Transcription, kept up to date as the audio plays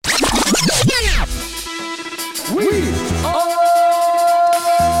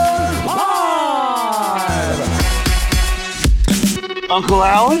Uncle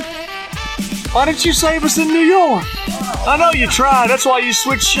Alan? Why didn't you save us in New York? I know you tried. That's why you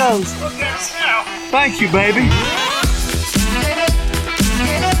switched shows. Thank you, baby.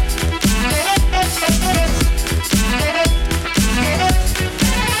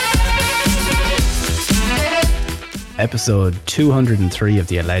 Episode 203 of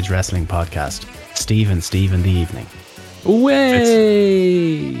the Alleged Wrestling Podcast. Steve in the evening.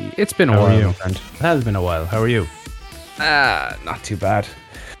 Way! It's been a while, my friend. It has been a while. How are you? Not too bad.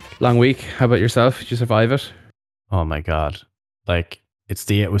 Long week. How about yourself? Did you survive it? Oh my god! Like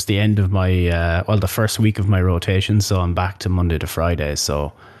it was the end of my the first week of my rotation, so I'm back to Monday to Friday.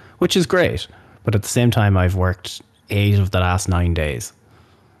 So, which is great, but at the same time, I've worked 8 of the last 9 days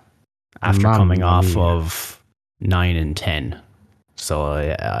after coming off of 9 and 10. So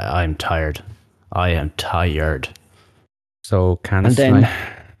I'm tired. I am tired. So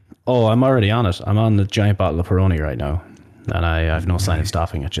I'm already on it. I'm on the giant bottle of Peroni right now, and I have no sign of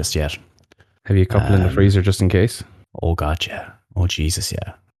stopping it just yet. Have you a couple in the freezer just in case? Oh god, yeah. Oh Jesus,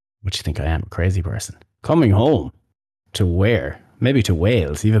 yeah. What do you think I am? A crazy person. Coming home. To where? Maybe to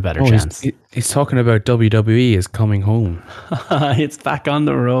Wales. You have a better chance. He's talking about WWE is coming home. It's back on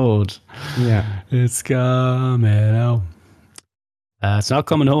the road. Yeah. It's coming home. It's not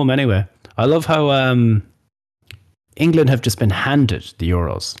coming home anyway. I love how England have just been handed the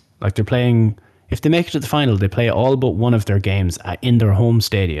Euros. Like they're playing, if they make it to the final, they play all but one of their games in their home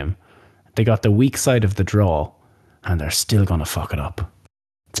stadium. They got the weak side of the draw and they're still going to fuck it up.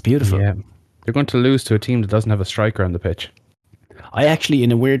 It's beautiful. Yeah. They're going to lose to a team that doesn't have a striker on the pitch. I actually,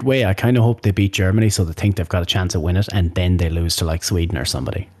 in a weird way, I kind of hope they beat Germany so they think they've got a chance to win it and then they lose to like Sweden or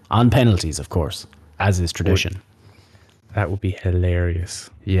somebody. On penalties, of course, as is tradition. That would be hilarious.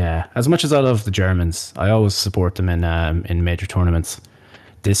 Yeah. As much as I love the Germans, I always support them in major tournaments.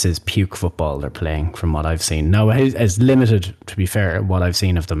 This is puke football they're playing from what I've seen. Now, it's limited, to be fair, what I've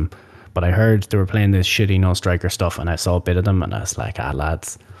seen of them. But I heard they were playing this shitty no-striker stuff and I saw a bit of them and I was like,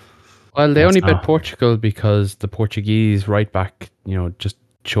 lads. Well, they only bet Portugal because the Portuguese right back, just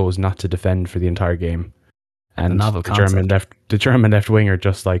chose not to defend for the entire game. And the German left winger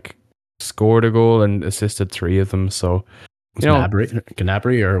just like scored a goal and assisted 3 of them. So,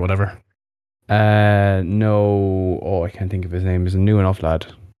 Gnabry or whatever. No, I can't think of his name. He's a new enough lad.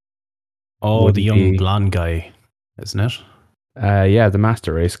 Oh, the young blonde guy, isn't it? Yeah, the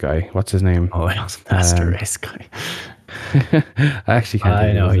Master Race guy. What's his name? Oh, it was Master Race guy. I actually can't think of his name.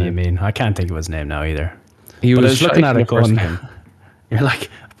 I know who you mean. I can't think of his name now either. I was looking at it going, you're like,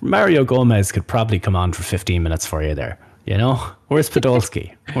 Mario Gomez could probably come on for 15 minutes for you there. Where's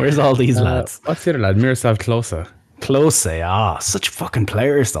Podolski? Where's all these lads? What's the other lad? Miroslav Klose. Klose, such fucking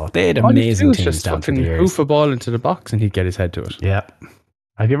players though. They had amazing teams down through the years. Hoof a ball into the box and he'd get his head to it. Yep.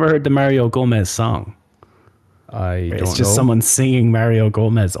 Have you ever heard the Mario Gomez song? It's just someone singing Mario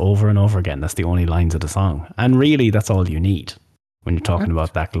Gomez over and over again. That's the only lines of the song. And really, that's all you need when you're talking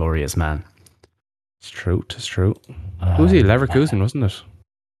about that glorious man. It's true. Who's he? Leverkusen, wasn't it?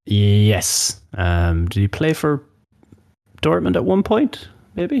 Yes. Did he play for Dortmund at one point?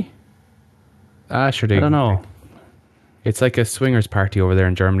 Maybe? Sure did. I don't know. It's like a swingers party over there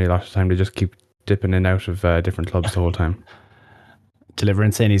in Germany a lot of the time. They just keep dipping in and out of different clubs the whole time.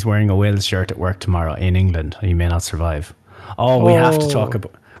 Delivering saying he's wearing a Wales shirt at work tomorrow in England. He may not survive. We have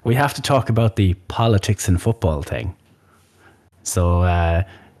to talk about the politics in football thing. So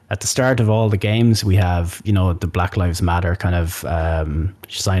at the start of all the games, we have the Black Lives Matter kind of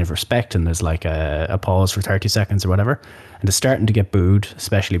sign of respect, and there's like a pause for 30 seconds or whatever, and they're starting to get booed,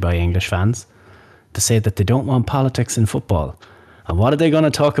 especially by English fans, to say that they don't want politics in football. And what are they going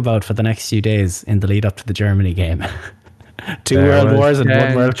to talk about for the next few days in the lead up to the Germany game? 2 world wars and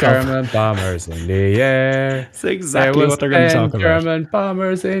 1 World Cup. German bombers in the air. That's exactly what they're going to talk about. German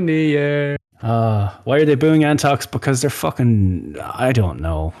bombers in the air. Why are they booing Antox? Because they're fucking, I don't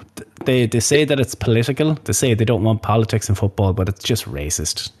know. They say that it's political. They say they don't want politics in football, but it's just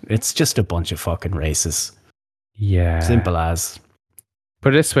racist. It's just a bunch of fucking racists. Yeah. Simple as.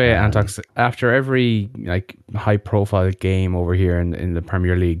 Put it this way, Antox, after every high profile game over here in the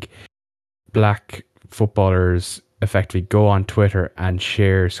Premier League, black footballers effectively go on Twitter and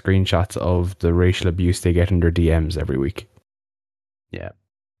share screenshots of the racial abuse they get in their DMs every week. Yeah.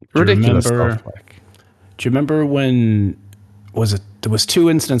 Ridiculous stuff. Do you remember when there was 2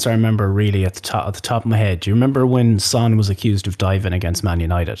 incidents I remember really at the top of my head. Do you remember when Son was accused of diving against Man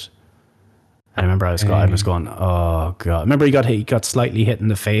United? I remember I was going, oh god. I remember he got slightly hit in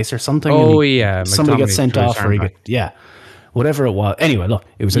the face or something. Oh yeah. Somebody got sent off whatever it was. Anyway, look,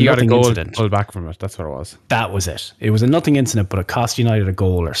 it was a nothing incident. Pull back from it. That's what it was. That was it. It was a nothing incident, but it cost United a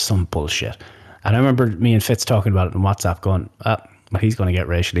goal or some bullshit. And I remember me and Fitz talking about it on WhatsApp going, Well, he's going to get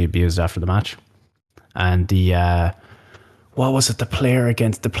racially abused after the match. And the what was it? The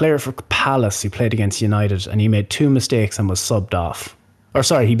player for Palace, he played against United, and he made 2 mistakes and was subbed off. Or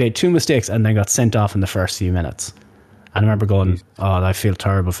sorry, he made 2 mistakes and then got sent off in the first few minutes. And I remember going, "Oh, I feel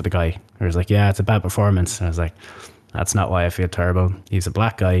terrible for the guy." He was like, "Yeah, it's a bad performance." And I was like, "That's not why I feel terrible. He's a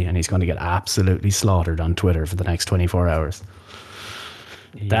black guy, and he's going to get absolutely slaughtered on Twitter for the next 24 hours."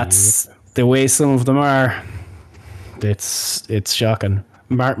 That's the way some of them are. It's shocking.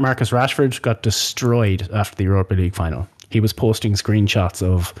 Marcus Rashford got destroyed after the Europa League final. He was posting screenshots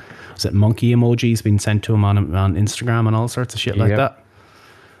of, was it monkey emojis being sent to him on Instagram and all sorts of shit like that.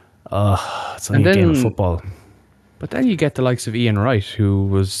 It's only a game of football. But then you get the likes of Ian Wright,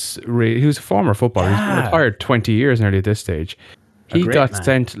 who's a former footballer. He's been retired 20 years nearly at this stage. He got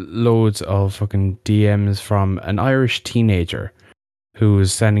sent loads of fucking DMs from an Irish teenager who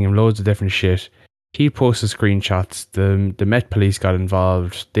was sending him loads of different shit. He posted screenshots. The Met Police got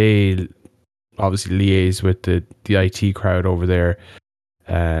involved. They obviously liaised with the IT crowd over there.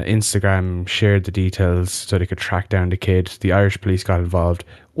 Instagram shared the details so they could track down the kid. The Irish police got involved,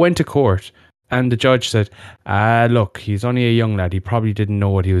 went to court, and the judge said, look, he's only a young lad. He probably didn't know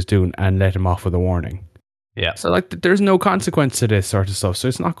what he was doing, and let him off with a warning. Yeah. So like, there's no consequence to this sort of stuff. So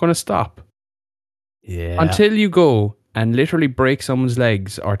it's not going to stop. Yeah. Until you go and literally break someone's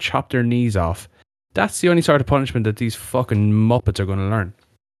legs or chop their knees off. That's the only sort of punishment that these fucking muppets are going to learn.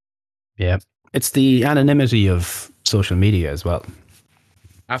 Yeah. It's the anonymity of social media as well.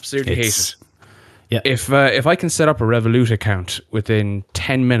 Absolutely hate it. Yeah. If I can set up a Revolut account within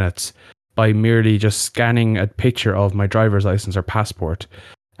 10 minutes by merely just scanning a picture of my driver's license or passport,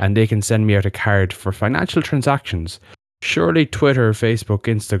 and they can send me out a card for financial transactions, surely Twitter, Facebook,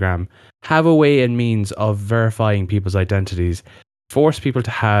 Instagram have a way and means of verifying people's identities, force people to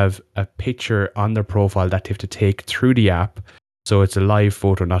have a picture on their profile that they have to take through the app, so it's a live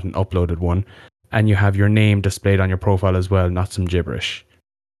photo, not an uploaded one, and you have your name displayed on your profile as well, not some gibberish.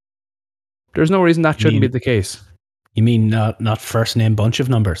 There's no reason that shouldn't be the case. You mean not first name bunch of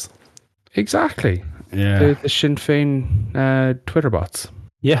numbers? Exactly. Yeah. The Sinn Féin Twitter bots.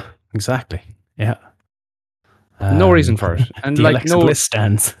 Yeah, exactly. Yeah. No reason for it. And the like Alexa Bliss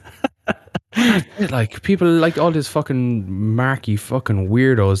stands. Like people like all these fucking marky fucking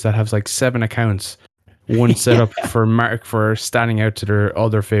weirdos that have like 7 accounts, one set up for standing out to their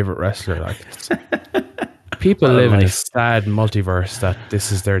other favorite wrestler. Like people live in a sad multiverse that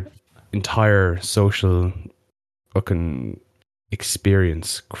this is their entire social fucking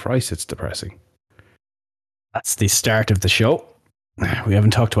experience. Christ, it's depressing. That's the start of the show. We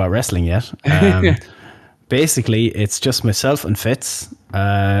haven't talked about wrestling yet. Basically, it's just myself and Fitz.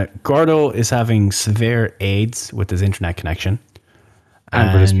 Gordo is having severe AIDS with his internet connection.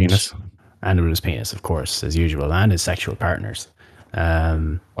 And with his penis. And with his penis, of course, as usual, and his sexual partners.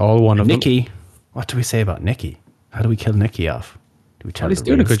 All one of Nikki, them. what do we say about Nikki? How do we kill Nikki off? Do we tell he's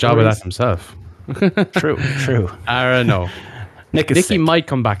doing a good job of that himself. True. I don't know. Nikki might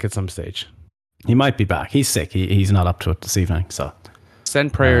come back at some stage. He might be back. He's sick. He's not up to it this evening. So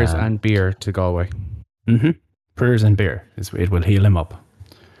send prayers and beer to Galway. Mm-hmm. Prayers and beer. It will heal him up.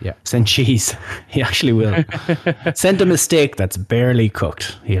 Yeah. Send cheese. He actually will. Send him a steak that's barely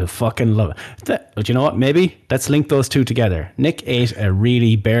cooked. He'll fucking love it. But you know what? Maybe let's link those two together. Nick ate a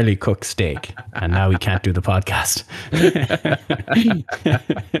really barely cooked steak, and now he can't do the podcast.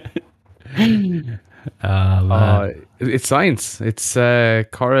 It's science. It's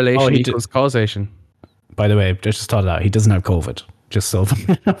correlation equals causation. By the way, just thought out, he doesn't have COVID. Just so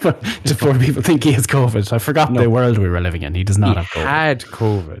before people think he has COVID. I forgot the world we were living in. He does not have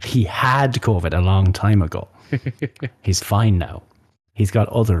COVID. He had COVID a long time ago. He's fine now. He's got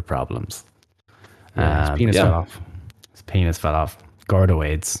other problems. His penis fell off. His penis fell off. Gordo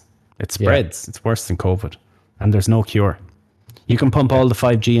AIDS. It spreads. It's worse than COVID. And there's no cure. You can pump all the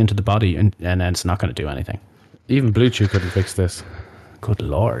 5G into the body and then it's not going to do anything. Even Blue Chew couldn't fix this. Good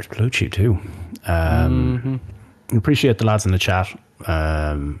Lord. Blue Chew too. Appreciate the lads in the chat.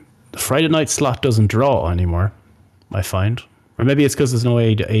 The Friday night slot doesn't draw anymore, I find. Or maybe it's because there's no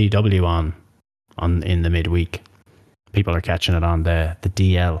AEW on in the midweek. People are catching it on the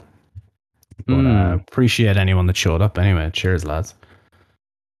DL. But appreciate anyone that showed up anyway. Cheers, lads.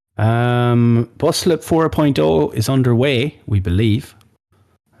 Bus Slip 4.0 is underway, we believe.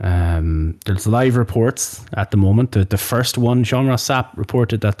 There's live reports at the moment. The first one, Jean-Ross Sapp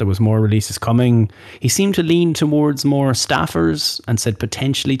reported that there was more releases coming. He seemed to lean towards more staffers and said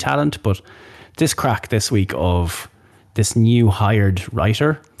potentially talent, but this crack this week of this new hired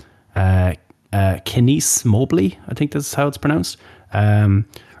writer, Kenise Mobley, I think that's how it's pronounced,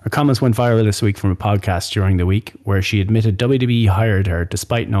 Her comments went viral this week from a podcast during the week where she admitted WWE hired her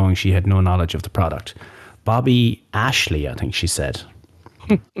despite knowing she had no knowledge of the product. Bobby Ashley, I think she said.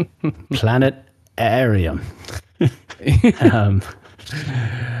 Planetarium.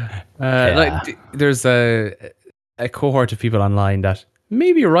 There's a cohort of people online that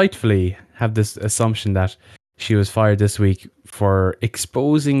maybe rightfully have this assumption that she was fired this week for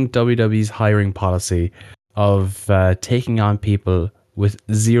exposing WWE's hiring policy of taking on people with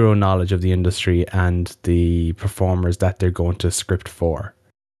zero knowledge of the industry and the performers that they're going to script for.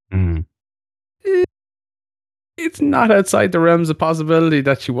 It's not outside the realms of possibility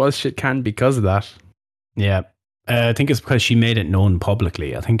that she was shit canned because of that. Yeah. I think it's because she made it known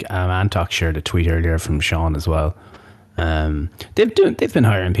publicly. I think Antok shared a tweet earlier from Sean as well. They've been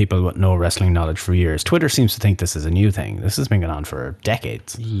hiring people with no wrestling knowledge for years. Twitter seems to think this is a new thing. This has been going on for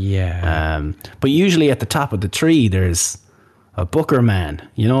decades. Yeah. But usually at the top of the tree, there's a Booker man.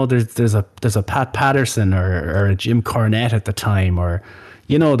 You know, there's a Pat Patterson or a Jim Cornette at the time, or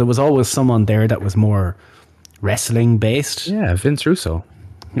you know, there was always someone there that was more wrestling based. Yeah, Vince Russo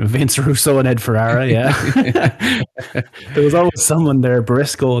and Ed Ferrara, yeah. There was always someone there,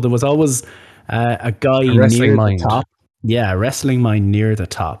 Briscoe. There was always a guy near the top. Yeah, wrestling mind near the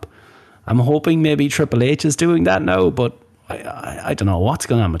top. I'm hoping maybe Triple H is doing that now, but I don't know what's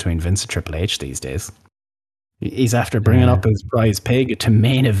going on between Vince and Triple H these days. He's after bringing up his prize pig to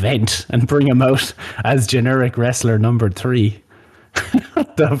main event and bring him out as generic wrestler number 3.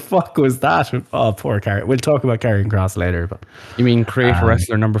 What the fuck was that? Oh, poor Karrion. We'll talk about Karrion Kross later. But you mean create a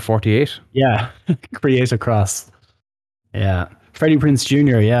wrestler number 48? Yeah, create a cross. Yeah, Freddie Prinze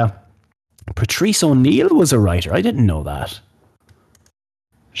Jr. Yeah, Patrice O'Neill was a writer. I didn't know that.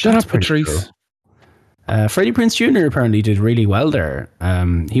 Shut up, Patrice. Freddie Prinze Jr. apparently did really well there.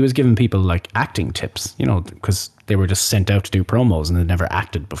 He was giving people like acting tips, you know, because they were just sent out to do promos and they'd never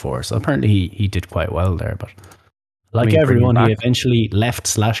acted before. So apparently he did quite well there, but. Like everyone, he eventually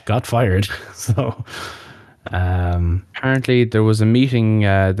left/got fired. So, apparently, there was a meeting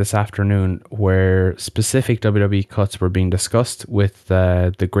this afternoon where specific WWE cuts were being discussed with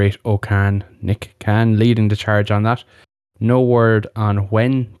the great O'Khan, Nick Khan, leading the charge on that. No word on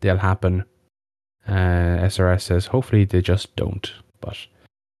when they'll happen. SRS says hopefully they just don't, but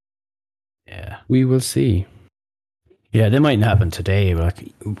yeah, we will see. Yeah, they mightn't happen today. But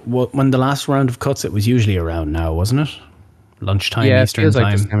when the last round of cuts, it was usually around now, wasn't it? Lunchtime, Eastern feels time.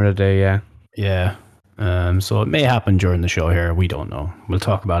 Like this time of the day, yeah. Yeah. So it may happen during the show here. We don't know. We'll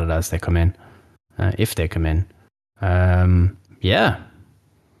talk about it as they come in, if they come in. Yeah.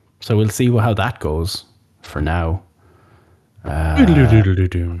 So we'll see how that goes for now. I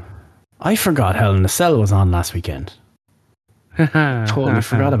forgot Hell in a Cell was on last weekend. Totally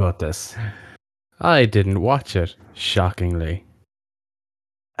forgot about this. I didn't watch it, shockingly.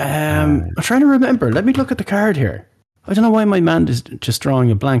 I'm trying to remember. Let me look at the card here. I don't know why my mind is just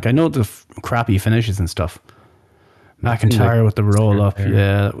drawing a blank. I know the crappy finishes and stuff. McIntyre with the roll up.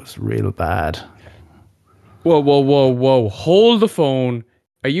 Yeah, that was real bad. Whoa. Hold the phone.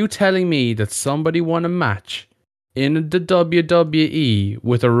 Are you telling me that somebody won a match in the WWE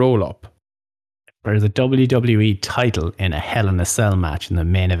with a roll up? Or the WWE title in a Hell in a Cell match in the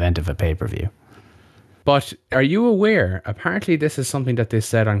main event of a pay-per-view. But are you aware, apparently this is something that they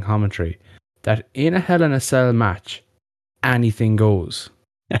said on commentary, that in a Hell in a Cell match, anything goes.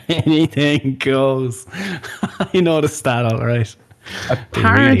 Anything goes. I noticed that, all right.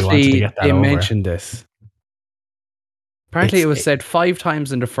 Apparently they mentioned this. Apparently it was said 5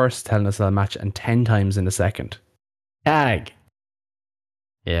 times in the first Hell in a Cell match and 10 times in the second. Tag.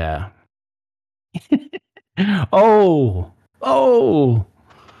 Yeah. Oh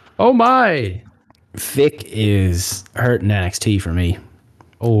my. Vic is hurting NXT for me.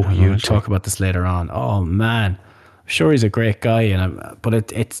 Oh, we'll talk about this later on. Oh man, I'm sure he's a great guy, but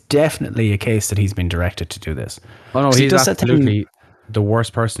it's definitely a case that he's been directed to do this. Oh no, he's absolutely the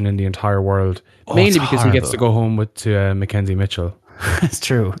worst person in the entire world. Mainly because he gets to go home with Mackenzie Mitchell. It's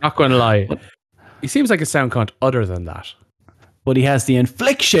true. Not going to lie, he seems like a sound cunt. Other than that. But he has the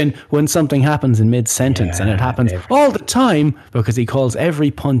infliction when something happens in mid-sentence, and it happens all the time because he calls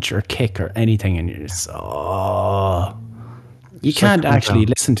every punch or kick or anything, and you're just, you can't actually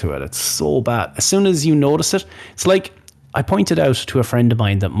listen to it. It's so bad. As soon as you notice it, it's like I pointed out to a friend of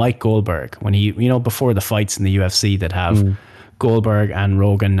mine that Mike Goldberg, when he, before the fights in the UFC, that have Goldberg and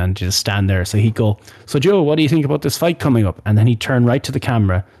Rogan and just stand there. So he'd go, "So Joe, what do you think about this fight coming up?" And then he'd turn right to the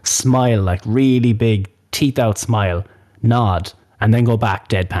camera, smile, like really big, teeth out smile, nod, and then go back,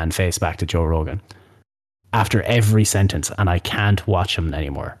 deadpan face back to Joe Rogan. after every sentence, and I can't watch him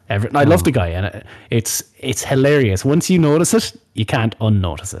anymore. I love the guy, and it's hilarious. Once you notice it, you can't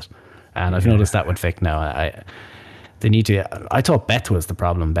unnotice it. And I've noticed that with Vic now. They need to. I thought Beth was the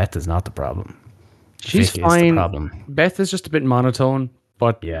problem. Beth is not the problem. She's Vic fine. Is the problem. Beth is just a bit monotone,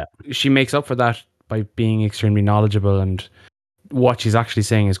 but she makes up for that by being extremely knowledgeable, and what she's actually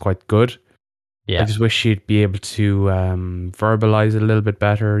saying is quite good. Yeah. I just wish she'd be able to verbalize it a little bit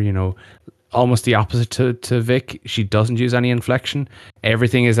better, you know, almost the opposite to Vic. She doesn't use any inflection.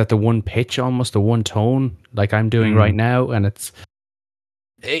 Everything is at the one pitch, almost the one tone, like I'm doing right now, and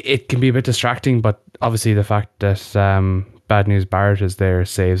it can be a bit distracting, but obviously the fact that Bad News Barrett is there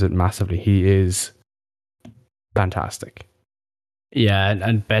saves it massively. He is fantastic. Yeah,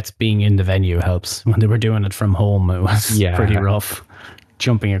 and Beth being in the venue helps. When they were doing it from home, it was pretty rough,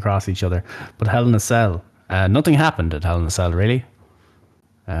 jumping across each other. But Hell in a Cell, nothing happened at Hell in a Cell, really.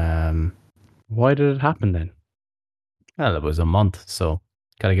 Why did it happen then? Well, it was a month, so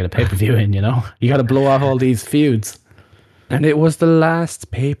got to get a pay-per-view in, you know? You got to blow off all these feuds. And it was the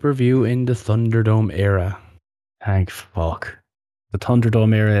last pay-per-view in the Thunderdome era. Thank fuck. The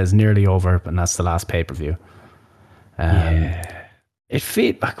Thunderdome era is nearly over, and that's the last pay-per-view.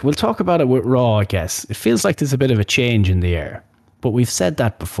 We'll talk about it with Raw, I guess. It feels like there's a bit of a change in the air, but we've said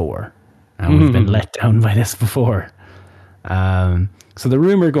that before, and we've been let down by this before. So the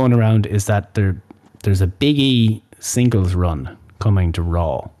rumor going around is that there's a Big E singles run coming to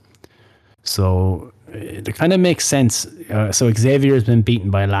Raw. So it kind of makes sense. So Xavier has been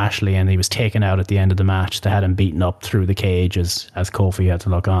beaten by Lashley, and he was taken out at the end of the match. They had him beaten up through the cage as Kofi had to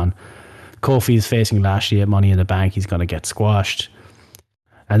look on. Kofi is facing Lashley at Money in the Bank. He's going to get squashed.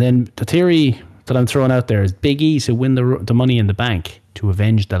 And then the theory that I'm throwing out there is Big E to win the Money in the Bank to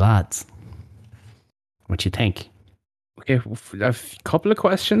avenge the lads. What you think? Okay, a couple of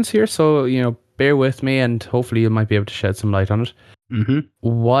questions here, so you know, bear with me, and hopefully you might be able to shed some light on it. Mm-hmm.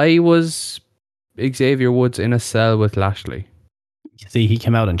 Why was Xavier Woods in a cell with Lashley? You see, he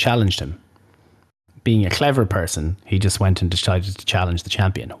came out and challenged him. Being a clever person, he just went and decided to challenge the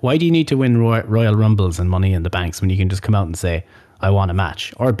champion. Why do you need to win Royal Rumbles and Money in the Banks when you can just come out and say, I want a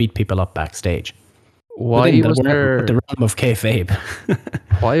match, or beat people up backstage? Why was there the realm of kayfabe?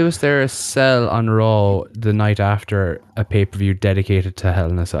 Why was there a cell on Raw the night after a pay-per-view dedicated to Hell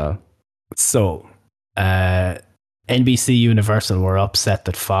in a Cell? So, NBC Universal were upset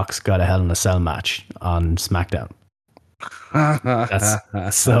that Fox got a Hell in a Cell match on SmackDown.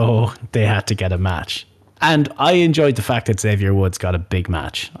 So they had to get a match. And I enjoyed the fact that Xavier Woods got a big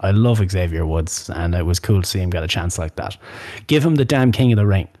match. I love Xavier Woods, and it was cool to see him get a chance like that. Give him the damn King of the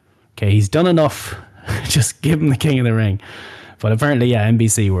Ring. Okay, he's done enough. Just give him the King of the Ring. But apparently,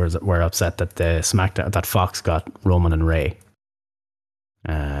 NBC were upset that that Fox got Roman and Ray.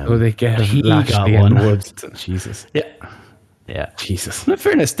 They get Lashley and Woods. Jesus. Yeah. Jesus. In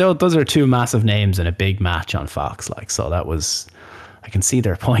fairness, those are two massive names in a big match on Fox. So that was, I can see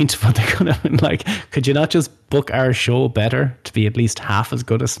their point, but they could have been like, could you not just book our show better to be at least half as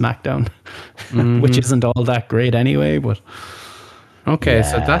good as SmackDown, which isn't all that great anyway. But okay,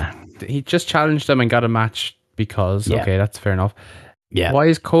 so that he just challenged them and got a match because okay, that's fair enough. Yeah. Why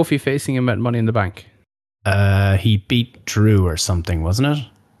is Kofi facing him at Money in the Bank? He beat Drew or something, wasn't it?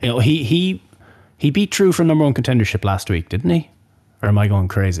 You know, he beat Drew for number one contendership last week, didn't he? Or am I going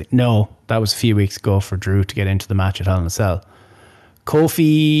crazy? No, that was a few weeks ago for Drew to get into the match at Hell in a Cell.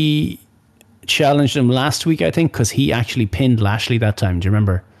 Kofi challenged him last week, I think, because he actually pinned Lashley that time. Do you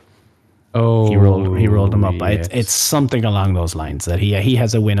remember? Oh, he rolled him up. Yes. It's something along those lines that he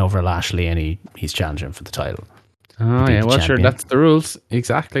has a win over Lashley, and he's challenging him for the title. Oh yeah, well sure, that's the rules.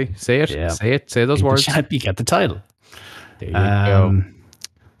 Exactly. Say it. Yeah. Say those words. You get the title. There you go.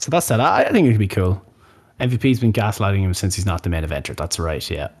 So that's that. I think it could be cool. MVP's been gaslighting him since he's not the main eventer. That's right.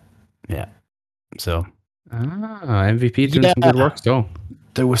 Yeah. So MVP doing some good work though.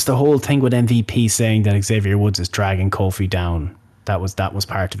 There was the whole thing with MVP saying that Xavier Woods is dragging Kofi down. That was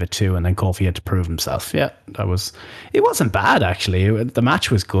part of it too, and then Kofi had to prove himself. Yeah, it wasn't bad actually. The match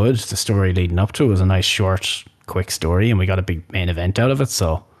was good. The story leading up to it was a nice short, quick story, and we got a big main event out of it.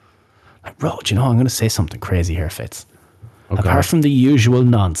 So, bro, do you know, I'm going to say something crazy here, Fitz. Okay. Apart from the usual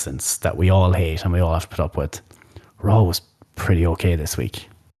nonsense that we all hate and we all have to put up with, Raw was pretty okay this week.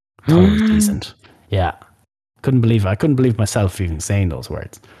 I thought it was decent. Yeah. I couldn't believe myself even saying those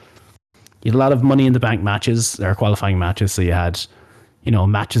words. You had a lot of Money in the Bank matches, or qualifying matches, so you had,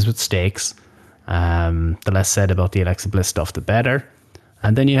 matches with stakes. The less said about the Alexa Bliss stuff, the better.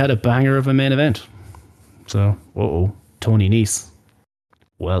 And then you had a banger of a main event. So, Tony Nese.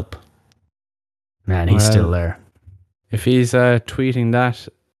 Welp. Man, he's still there. If he's tweeting that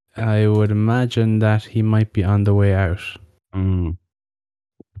I would imagine that he might be on the way out. Mm.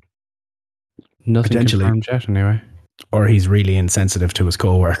 Nothing Potentially. confirmed yet, anyway. Or he's really insensitive to his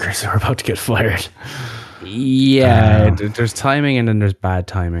co-workers who are about to get fired. Yeah, there's timing and then there's bad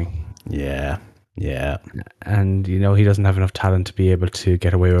timing. Yeah. And, he doesn't have enough talent to be able to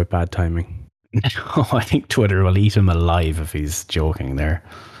get away with bad timing. I think Twitter will eat him alive if he's joking there.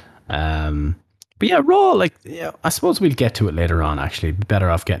 But yeah, Raw, I suppose we'll get to it later on, actually. Better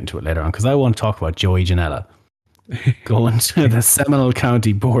off getting to it later on, because I want to talk about Joey Janela going to the Seminole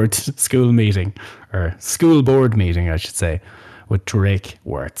County Board school meeting, or school board meeting, I should say, with Drake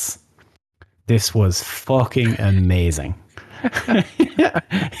Wirtz. This was fucking amazing.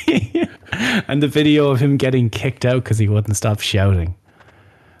 And the video of him getting kicked out because he wouldn't stop shouting.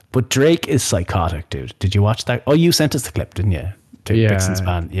 But Drake is psychotic, dude. Did you watch that? Oh, you sent us the clip, didn't you? To Bixen's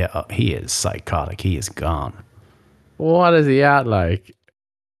band. Yeah, he is psychotic. He is gone. What is he at like?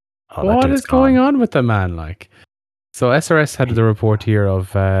 What is going on with the man like? So SRS had the report here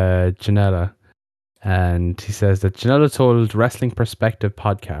of Janela, and he says that Janela told Wrestling Perspective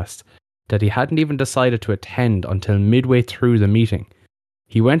podcast that he hadn't even decided to attend until midway through the meeting.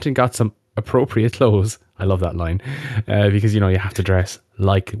 He went and got some appropriate clothes. I love that line because, you have to dress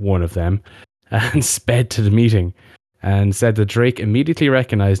like one of them, and sped to the meeting and said that Drake immediately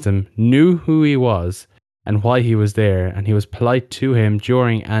recognized him, knew who he was and why he was there, and he was polite to him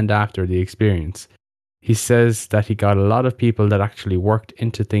during and after the experience. He says that he got a lot of people that actually worked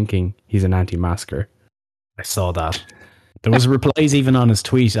into thinking he's an anti-masker. I saw that. There was replies even on his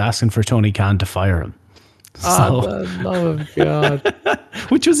tweet asking for Tony Khan to fire him. Oh, the love of God.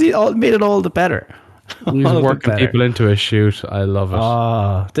 Which made it all the better. He's working people into a shoot. I love it.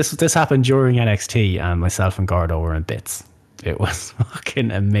 Oh, this happened during NXT, and myself and Gordo were in bits. It was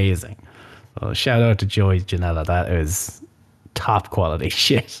fucking amazing. Well, shout out to Joey Janela. That is top quality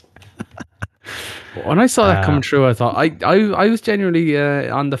shit. When I saw that coming through, I thought I was genuinely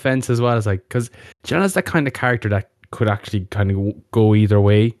on the fence as well. As because Janela's that kind of character that could actually kind of go either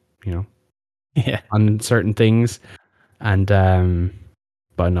way, yeah, on certain things. And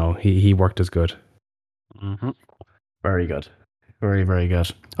but no, he worked as good. Mm-hmm. Very good. Very, very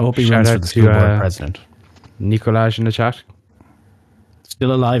good. I hope he runs for the school board president. Nicolaj in the chat.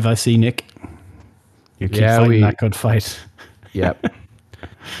 Still alive, I see, Nick. You keep fighting that good fight. Yep.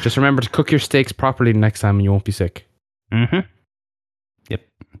 Just remember to cook your steaks properly next time and you won't be sick. Mm-hmm. Yep.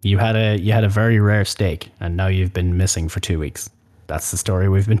 You had a very rare steak and now you've been missing for 2 weeks. That's the story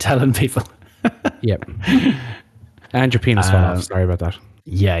we've been telling people. Yep. And your penis fell off. Sorry about that.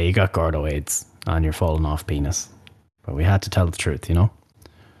 Yeah, you got Gordo AIDS on your fallen off penis. But we had to tell the truth, The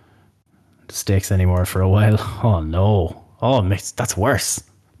steaks anymore for a while. Oh no. Oh, that's worse.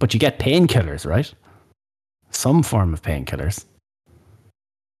 But you get painkillers, right? Some form of painkillers.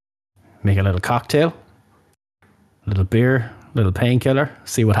 Make a little cocktail, a little beer, a little painkiller.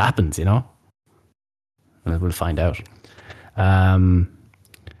 See what happens, And we'll find out. The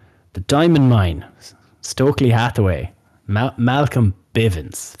Diamond Mine, Stokely Hathaway, Malcolm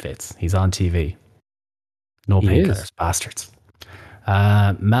Bivens fits. He's on TV. No painkillers, bastards.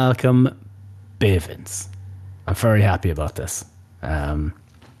 Malcolm Bivens. I'm very happy about this.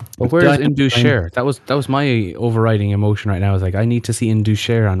 But where's Indus-Sher? That was my overriding emotion right now. I was like, I need to see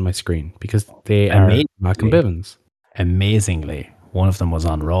Indus-Sher on my screen because they are Malcolm Bivens. Amazingly, one of them was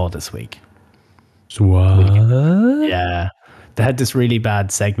on Raw this week. So what? Yeah. They had this really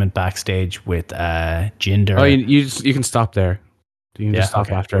bad segment backstage with Jinder. Oh, you can stop there. You can just stop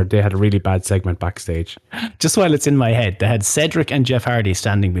after. They had a really bad segment backstage. Just while it's in my head, they had Cedric and Jeff Hardy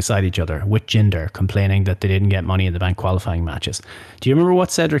standing beside each other with Jinder complaining that they didn't get Money in the Bank qualifying matches. Do you remember what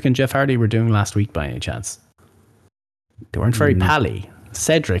Cedric and Jeff Hardy were doing last week by any chance? They weren't very pally.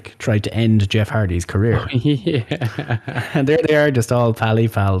 Cedric tried to end Jeff Hardy's career. Yeah. And there they are, just all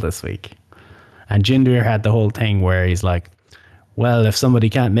pal this week. And Jinder had the whole thing where he's like, well, if somebody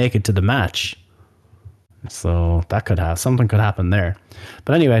can't make it to the match, so something could happen there.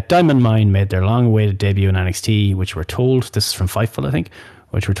 But anyway, Diamond Mine made their long-awaited debut in NXT, which we're told, this is from Fightful, I think,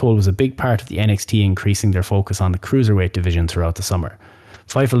 which we're told was a big part of the NXT increasing their focus on the cruiserweight division throughout the summer.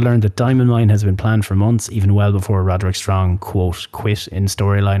 Fightful learned that Diamond Mine has been planned for months, even well before Roderick Strong, quote, quit in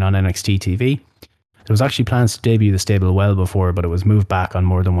storyline on NXT TV. There was actually plans to debut the stable well before, but it was moved back on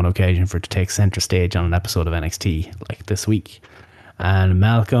more than one occasion for it to take centre stage on an episode of NXT, like this week. And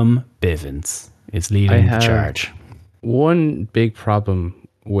Malcolm Bivens is leading the charge. One big problem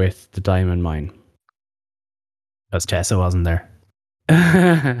with the Diamond Mine. Because Tessa wasn't there. Oh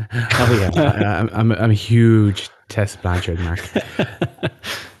yeah, I'm a huge Tess Blanchard mark.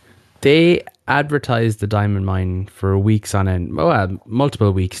 They advertised the Diamond Mine for weeks on end,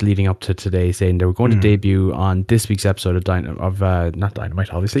 multiple weeks leading up to today, saying they were going to debut on this week's episode of not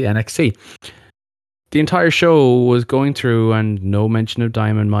Dynamite, obviously, NXT. The entire show was going through and no mention of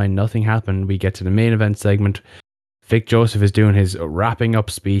Diamond Mine. Nothing happened. We get to the main event segment. Vic Joseph is doing his wrapping up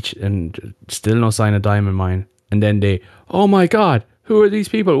speech and still no sign of Diamond Mine. And then oh my God, who are these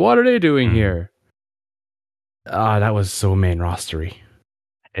people? What are they doing here? That was so main rostery.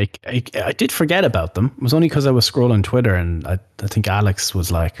 I did forget about them. It was only because I was scrolling Twitter and I think Alex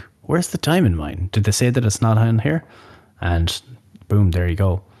was like, where's the Diamond Mine? Did they say that it's not on here? And boom, there you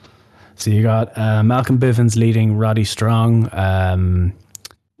go. So you got Malcolm Bivens leading Roddy Strong,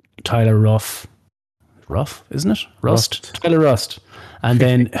 Tyler Ruff, isn't it? Rust. Tyler Rust. And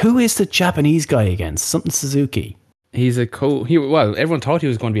then who is the Japanese guy against? Something Suzuki. He's a everyone thought he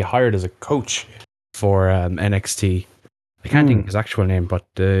was going to be hired as a coach for NXT. I can't think of his actual name, but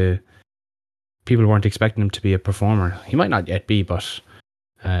people weren't expecting him to be a performer. He might not yet be, but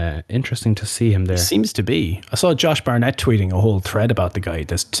interesting to see him there. He seems to be. I saw Josh Barnett tweeting a whole thread about the guy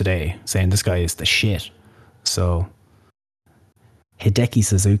today, saying this guy is the shit. So, Hideki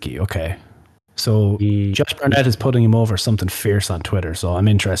Suzuki, okay. So, Josh Barnett is putting him over something fierce on Twitter, so I'm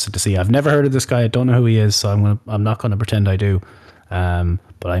interested to see. I've never heard of this guy. I don't know who he is, so I'm not going to pretend I do.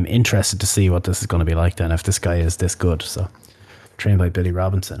 But I'm interested to see what this is going to be like then, if this guy is this good. So, trained by Billy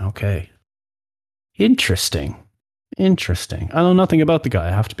Robinson. Okay. Interesting. I know nothing about the guy,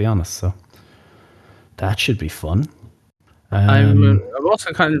 I have to be honest. So, that should be fun. I'm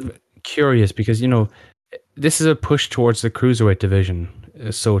also kind of curious because, this is a push towards the cruiserweight division,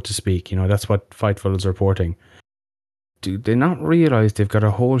 so to speak. That's what Fightful is reporting. Do they not realize they've got a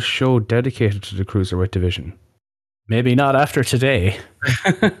whole show dedicated to the cruiserweight division? Maybe not after today.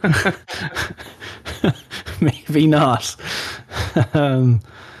 Maybe not. Well,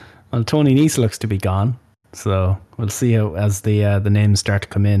 Tony Nese looks to be gone, so we'll see how as the names start to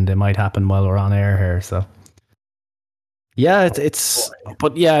come in. They might happen while we're on air here. So yeah,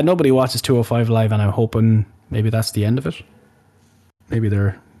 but yeah, nobody watches 205 Live, and I'm hoping maybe that's the end of it. Maybe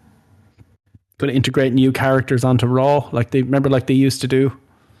they're going to integrate new characters onto Raw, like they used to do.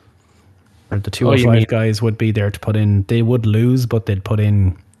 Or the 205 guys would be there to put in. They would lose, but they'd put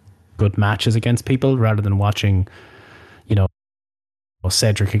in good matches against people rather than watching,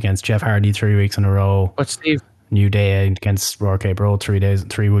 Cedric against Jeff Hardy 3 weeks in a row. But Steve, New Day against Rourke Bro 3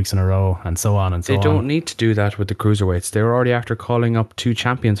 weeks in a row, and so on and so on. They don't need to do that with the cruiserweights. They were already after calling up 2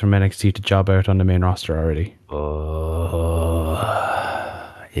 champions from NXT to job out on the main roster already. Oh,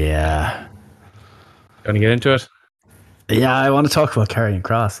 yeah. Gonna get into it? Yeah, I want to talk about Karrion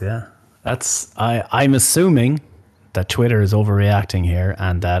Kross. Yeah. I'm assuming that Twitter is overreacting here,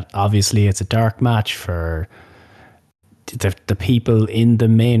 and that obviously it's a dark match for the people in the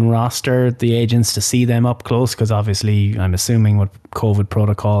main roster, the agents, to see them up close, because obviously I'm assuming with COVID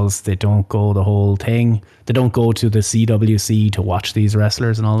protocols they don't go the whole thing. They don't go to the CWC to watch these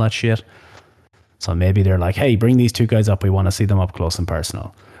wrestlers and all that shit. So maybe they're like, hey, bring these 2 guys up, we want to see them up close and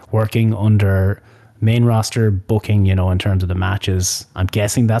personal. Working under main roster booking, in terms of the matches. I'm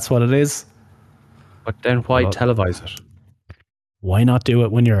guessing that's what it is. But then why televise it? Why not do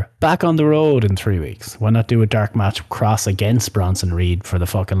it when you're back on the road in 3 weeks? Why not do a dark match Cross against Bronson Reed for the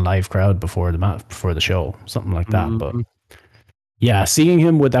fucking live crowd before the show? Something like that. But yeah, seeing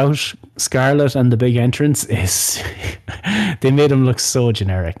him without Scarlett and the big entrance is... they made him look so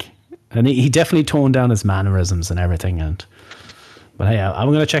generic. And he definitely toned down his mannerisms and everything. But hey, I'm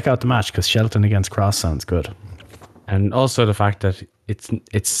going to check out the match because Shelton against Cross sounds good. And also the fact that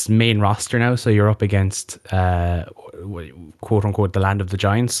it's main roster now, so you're up against quote unquote the land of the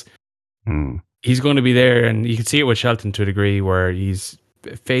giants. He's going to be there, and you can see it with Shelton to a degree where he's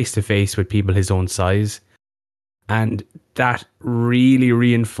face to face with people his own size, and that really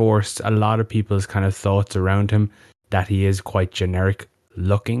reinforced a lot of people's kind of thoughts around him that he is quite generic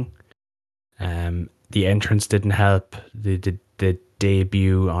looking. The entrance didn't help. The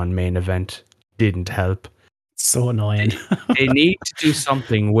debut on main event didn't help. So annoying. They need to do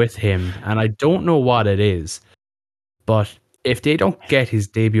something with him, and I don't know what it is, but if they don't get his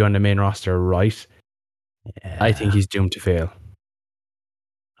debut on the main roster right, I think he's doomed to fail.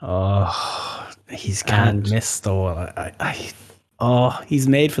 Oh, can't miss though. He's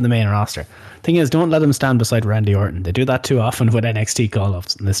made for the main roster. Thing is, don't let him stand beside Randy Orton. They do that too often with NXT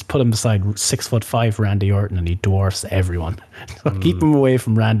call-ups. And let's put him beside 6'5" Randy Orton, and he dwarfs everyone. Keep him away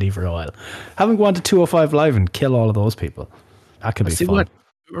from Randy for a while. Have him go on to 205 Live and kill all of those people. That could be fun.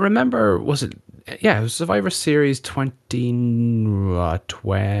 Remember, was it Survivor Series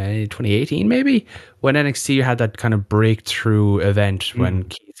 2018 maybe, when NXT had that kind of breakthrough event when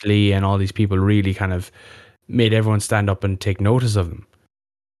Keith Keith Lee and all these people really kind of made everyone stand up and take notice of them.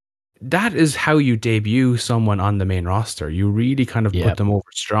 That is how you debut someone on the main roster. You really kind of put them over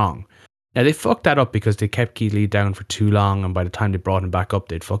strong. Now, they fucked that up because they kept Keith Lee down for too long, and by the time they brought him back up,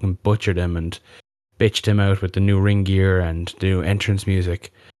 they'd fucking butchered him and bitched him out with the new ring gear and the new entrance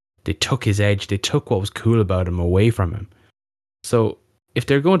music. They took his edge. They took what was cool about him away from him. So if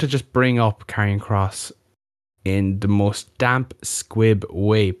they're going to just bring up Karrion Kross in the most damp squib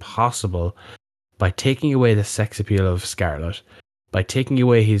way possible by taking away the sex appeal of Scarlett, by taking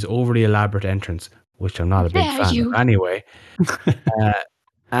away his overly elaborate entrance, which I'm not a big fan of anyway,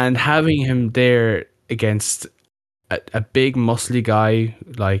 and having him there against a big muscly guy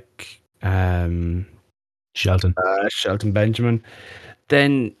like Shelton Benjamin,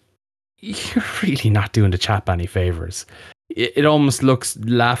 then you're really not doing the chap any favors. It almost looks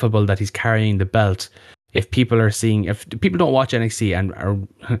laughable that he's carrying the belt. If people don't watch NXT and are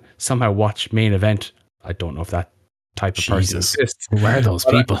somehow watch main event, I don't know if that type of person exists. Where are those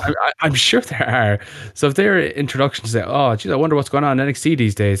people? I'm sure there are. So if their introduction to say, oh, geez, I wonder what's going on in NXT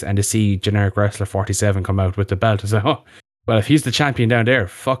these days, and to see generic wrestler 47 come out with the belt, I say, oh, well, if he's the champion down there,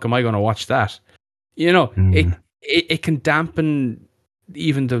 fuck, am I going to watch that? You know, it can dampen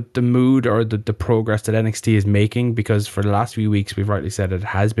even the mood or the progress that NXT is making, because for the last few weeks, we've rightly said it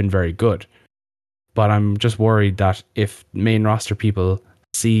has been very good. But I'm just worried that if main roster people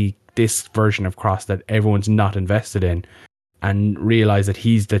see this version of Kross that everyone's not invested in and realize that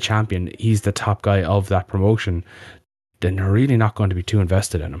he's the champion, he's the top guy of that promotion, then they're really not going to be too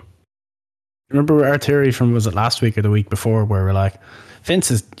invested in him. Remember our theory from, was it last week or the week before, where we're like,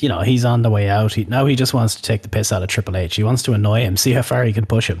 Vince is, he's on the way out. Now he just wants to take the piss out of Triple H. He wants to annoy him, see how far he can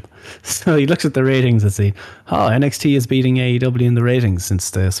push him. So he looks at the ratings and see, NXT is beating AEW in the ratings since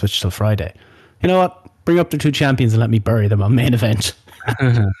the switch till Friday. You know what? Bring up the two champions and let me bury them on main event.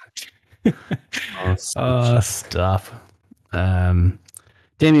 Stop.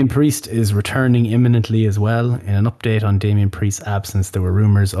 Damian Priest is returning imminently as well. In an update on Damian Priest's absence, there were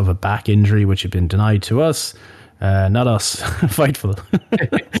rumors of a back injury which had been denied to us. Not us. Fightful.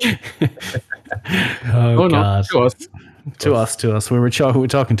 God. No, to us. To us. We're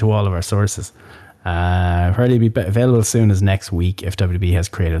talking to all of our sources. Probably be available as soon as next week if WWE has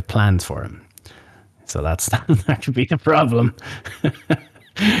creative plans for him. So that could be the problem.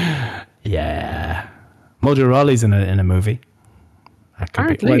 Yeah. Mojo Rawley's in a movie. That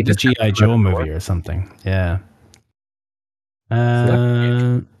could be like the G.I. Joe movie or something. Yeah.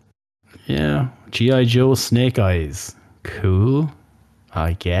 Yeah. G.I. Joe Snake Eyes. Cool.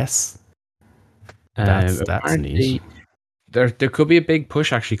 I guess. That's neat. There could be a big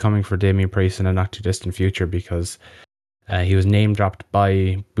push actually coming for Damian Priest in a not too distant future, because he was name dropped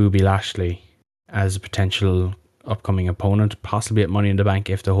by Bobby Lashley as a potential upcoming opponent, possibly at Money in the Bank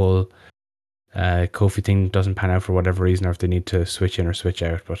if the whole Kofi thing doesn't pan out for whatever reason, or if they need to switch in or switch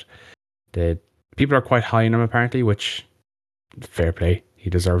out. But the people are quite high on him apparently, which fair play. He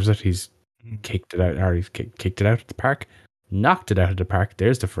deserves it. He's kicked it out, or he's kicked it out of the park, knocked it out of the park.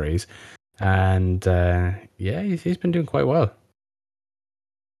 There's the phrase. And he's been doing quite well.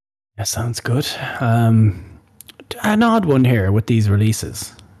 That sounds good. An odd one here with these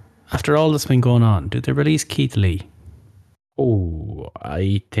releases. After all that's been going on, did they release Keith Lee? Oh,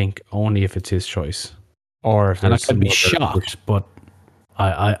 I think only if it's his choice, or if and I could be shocked, but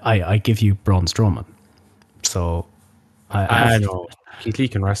I give you Braun Strowman. So I know Keith Lee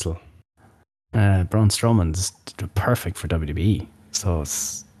can wrestle. Braun Strowman's perfect for WWE. So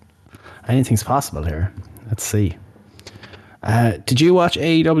anything's possible here. Let's see. Did you watch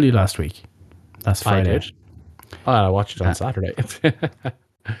AEW last week? Last Friday. I did. I watched it on Saturday.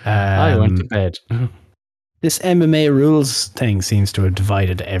 I went to bed. This MMA rules thing seems to have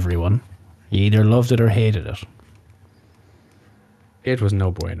divided everyone. You either loved it or hated it. It was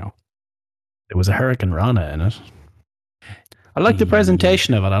no bueno. There was a Hurricane Rana in it. I liked the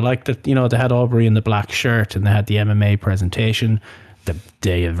presentation of it. I liked that, they had Aubrey in the black shirt and they had the MMA presentation.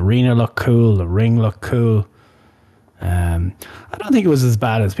 The arena looked cool. The ring looked cool. I don't think it was as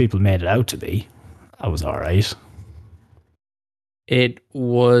bad as people made it out to be. I was all right. It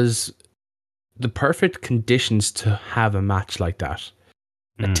was the perfect conditions to have a match like that.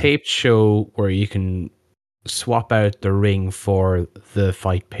 A taped show where you can swap out the ring for the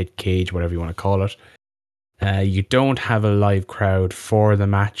fight pit cage, whatever you want to call it. You don't have a live crowd for the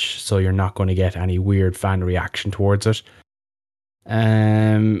match, so you're not going to get any weird fan reaction towards it.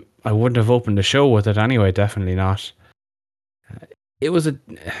 I wouldn't have opened the show with it anyway, definitely not. It was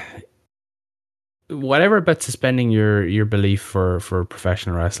whatever about suspending your belief for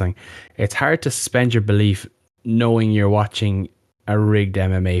professional wrestling. It's hard to suspend your belief knowing you're watching a rigged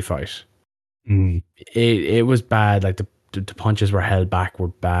MMA fight. Mm. It was bad. Like the punches were held back, were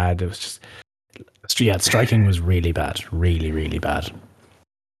bad. It was just Striking was really bad, really, really bad.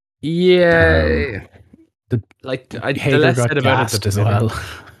 yeah. The Hager less got said about it, gassed the as better.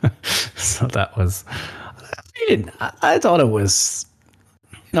 well. So that was. I thought it was.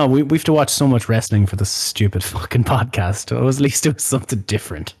 No, we have to watch so much wrestling for this stupid fucking podcast. At least it was something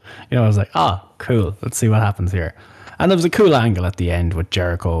different. I was like, cool. Let's see what happens here. And there was a cool angle at the end with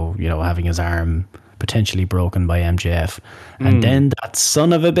Jericho, having his arm potentially broken by MJF. And then that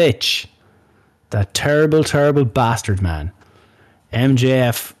son of a bitch, that terrible, terrible bastard man,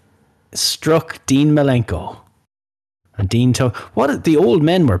 MJF struck Dean Malenko. And Dean took the old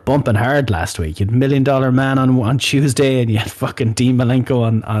men were bumping hard last week. You had $1 Million Man on Tuesday, and you had fucking Dean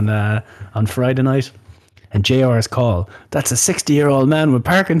Malenko on Friday night. And JR's call, that's a 60-year-old man with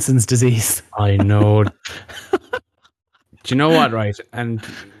Parkinson's disease. I know. Do you know what? Right, and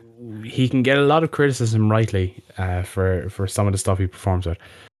he can get a lot of criticism rightly for some of the stuff he performs with.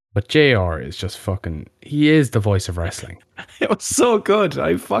 But JR is just he is the voice of wrestling. It was so good.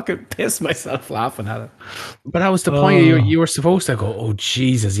 I fucking pissed myself laughing at it. But that was the point. You were supposed to go, oh,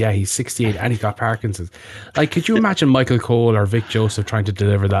 Jesus, yeah, he's 68 and he's got Parkinson's. Like, could you imagine Michael Cole or Vic Joseph trying to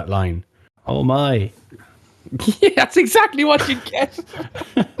deliver that line? Oh, my. Yeah, that's exactly what you get.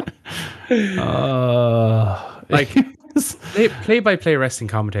 Like, play-by-play wrestling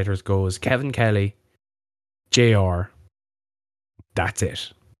commentators goes Kevin Kelly, JR. That's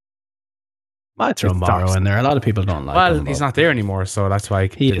it. Might throw Morrow in there. A lot of people don't like him. Well, he's not there anymore, so that's why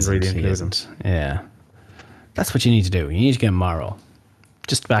he isn't. Yeah. That's what you need to do. You need to get Morrow.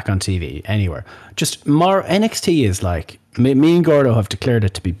 Just back on TV, anywhere. Just Morrow. NXT is like, me and Gordo have declared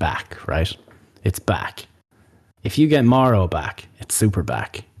it to be back, right? It's back. If you get Morrow back, it's super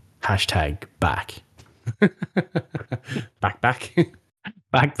back. Hashtag back. back.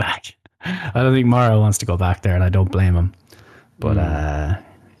 back. I don't think Morrow wants to go back there, and I don't blame him. But,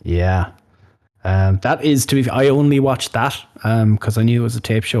 yeah. That is I only watched that because I knew it was a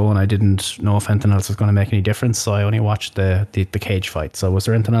tape show and I didn't know if anything else was going to make any difference, so I only watched the cage fight. So was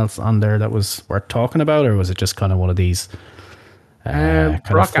there anything else on there that was worth talking about, or was it just kind of one of these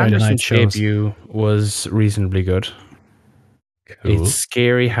Brock Anderson's debut was reasonably good. Cool. It's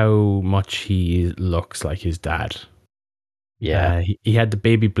scary how much he looks like his dad. Yeah, he had the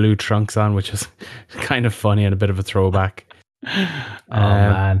baby blue trunks on, which is kind of funny and a bit of a throwback.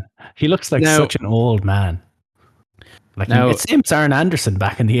 Man, he looks like such an old man. Like it's same as Arn Anderson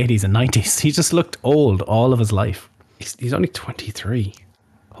back in the 80s and 90s. He just looked old all of his life. He's only 23.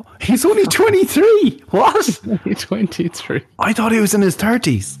 He's only 23. What? He's only 23. I thought he was in his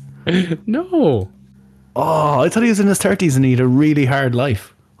 30s. No. Oh, I thought he was in his 30s and he had a really hard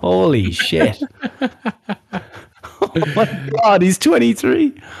life. Holy shit. Oh my God, he's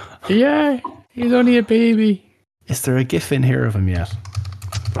 23. Yeah, he's only a baby. Is there a gif in here of him yet?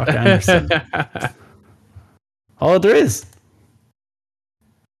 Brock Anderson. Oh, there is.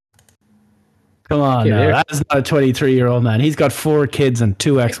 Come on now. That is not a 23-year-old man. He's got 4 kids and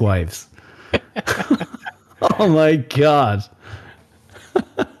 2 ex-wives. Oh my God.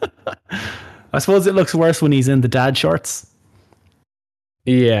 I suppose it looks worse when he's in the dad shorts.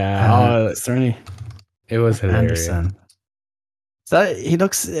 Yeah. Certainly. It was hilarious. Anderson. So he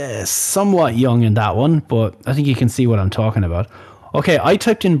looks somewhat young in that one, but I think you can see what I'm talking about. Okay, I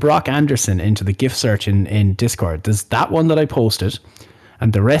typed in Brock Anderson into the GIF search in Discord. There's that one that I posted,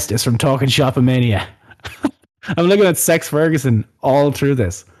 and the rest is from Talking Shopomania. I'm looking at Sex Ferguson all through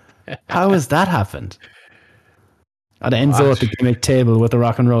this. How has that happened? At Enzo at the gimmick table with the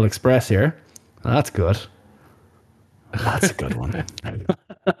Rock and Roll Express here. That's good. That's a good one.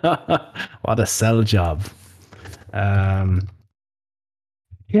 What a sell job.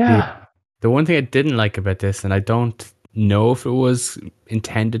 Yeah. The one thing I didn't like about this, and I don't know if it was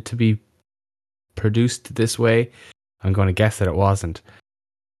intended to be produced this way, I'm going to guess that it wasn't.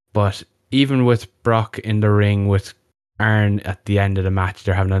 But even with Brock in the ring with Arn at the end of the match,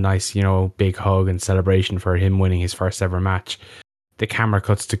 they're having a nice, big hug and celebration for him winning his first ever match. The camera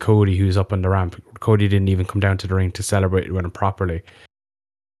cuts to Cody, who's up on the ramp. Cody didn't even come down to the ring to celebrate with him properly.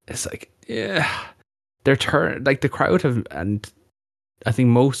 It's like, yeah, the crowd have, and I think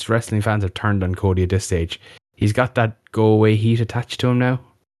most wrestling fans have turned on Cody at this stage. He's got that go away heat attached to him now.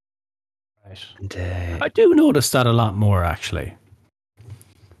 Right. And, I do notice that a lot more, actually.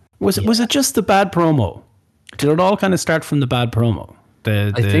 Was it just the bad promo? Did it all kind of start from the bad promo?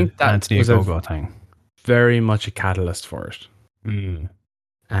 I think that Anthony was Ogogo thing. Very much a catalyst for it.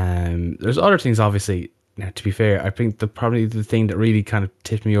 There's other things, obviously. Now, to be fair, I think probably the thing that really kind of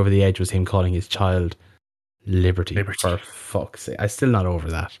tipped me over the edge was him calling his child Liberty. For fuck's sake. I'm still not over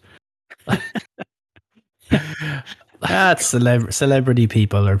that. That's celebrity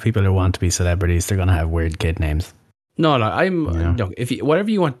people or people who want to be celebrities. They're going to have weird kid names. No, look, if you, whatever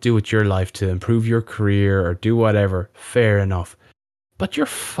you want to do with your life to improve your career or do whatever, fair enough. But you're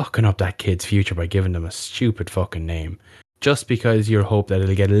fucking up that kid's future by giving them a stupid fucking name. Just because you hope that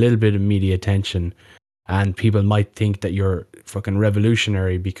it'll get a little bit of media attention and people might think that you're fucking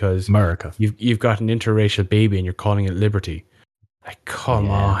revolutionary because America. You've got an interracial baby and you're calling it Liberty. Like, come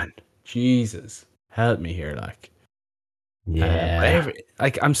on. Jesus. Help me here, like. Yeah.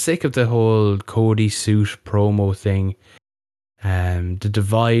 I'm sick of the whole Cody suit promo thing. The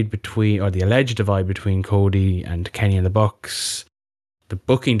divide between, or the alleged divide between Cody and Kenny and the Bucks. The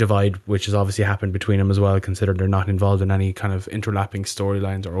booking divide, which has obviously happened between them as well, considering they're not involved in any kind of interlapping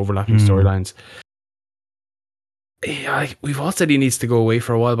storylines or overlapping storylines. Yeah, we've all said he needs to go away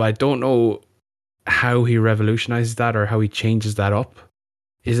for a while, but I don't know how he revolutionizes that or how he changes that up.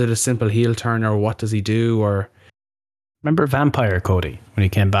 Is it a simple heel turn, or what does he do? Or remember Vampire Cody when he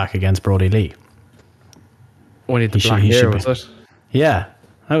came back against Brody Lee? When he had the black hair, was it? Yeah,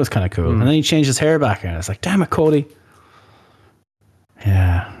 that was kind of cool. And then he changed his hair back, and it's like, damn it, Cody.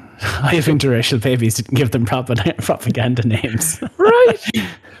 Yeah, I have interracial babies. Didn't give them propaganda names. Right.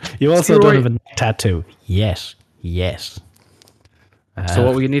 You also don't have a neck tattoo. Yes. So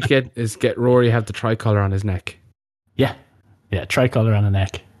what we need to get Rory to have the tricolour on his neck. Yeah, tricolour on the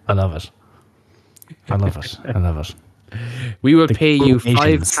neck. I love it. We will pay you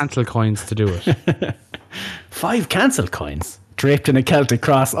 5 cancel coins to do it. 5 cancel coins? Draped in a Celtic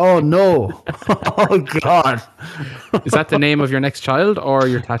cross. Oh no. Oh God. Is that the name of your next child or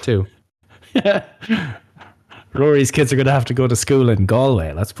your tattoo? Yeah. Rory's kids are going to have to go to school in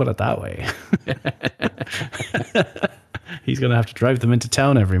Galway. Let's put it that way. He's going to have to drive them into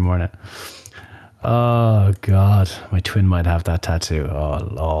town every morning. Oh God. My twin might have that tattoo. Oh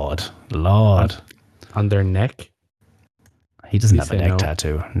Lord. On their neck? He doesn't have a neck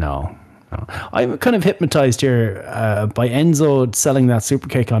tattoo. No. I'm kind of hypnotized here by Enzo selling that super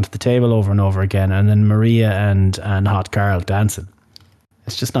cake onto the table over and over again, and then Maria and Hot Carl dancing.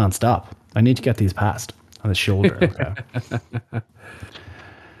 It's just non-stop. I need to get these passed on the shoulder. Okay.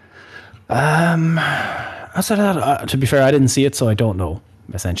 Outside of that, to be fair, I didn't see it, so I don't know.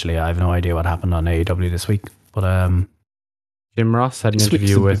 Essentially, I have no idea what happened on AEW this week. But Jim Ross had an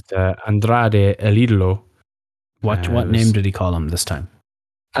interview with Andrade El Idolo. What name did he call him this time?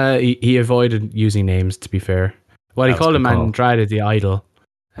 He avoided using names, to be fair. Well, he called him Andrade the Idol,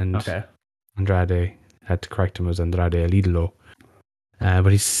 and Andrade had to correct him as Andrade El Idolo. But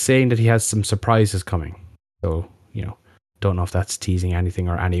he's saying that he has some surprises coming. So, don't know if that's teasing anything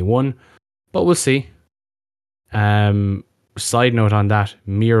or anyone, but we'll see. Side note on that,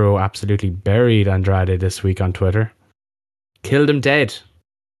 Miro absolutely buried Andrade this week on Twitter. Killed him dead.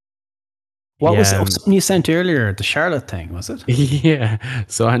 What was something you sent earlier? The Charlotte thing, was it? Yeah.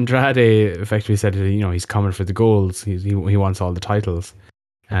 So Andrade effectively said, he's coming for the golds. He wants all the titles.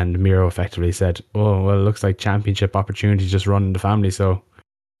 And Miro effectively said, oh, well, it looks like championship opportunities just run in the family, so.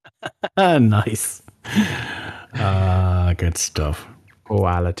 Nice. Good stuff.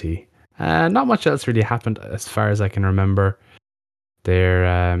 Quality. Not much else really happened as far as I can remember.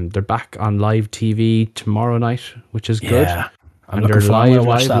 They're back on live TV tomorrow night, which is good. Yeah. I'm looking forward to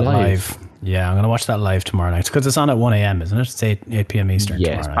watch that live. Yeah, I'm going to watch that live tomorrow night. Because it's on at 1 a.m, isn't it? It's 8 p.m. Eastern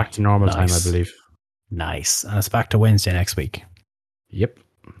tomorrow night. Yeah, it's back to normal time, I believe. Nice. And it's back to Wednesday next week. Yep.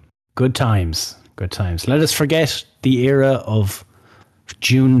 Good times. Let us forget the era of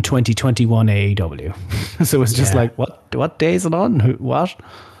June 2021 AEW. So it's just like, what day is it on? What?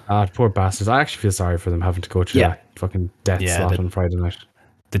 Poor bastards. I actually feel sorry for them having to go through that fucking death slot on Friday night.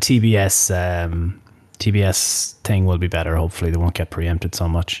 The TBS thing will be better. Hopefully they won't get preempted so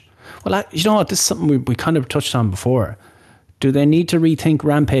much. Well, you know what? This is something we kind of touched on before. Do they need to rethink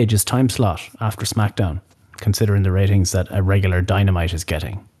Rampage's time slot after SmackDown, considering the ratings that a regular Dynamite is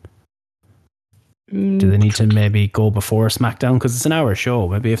getting? Do they need to maybe go before SmackDown? Because it's an hour show.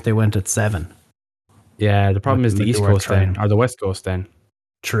 Maybe if they went at 7. Yeah, the problem is the East Coast then, or the West Coast then.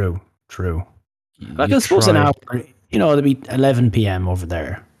 True. Like I suppose an hour, it'd be 11 p.m. over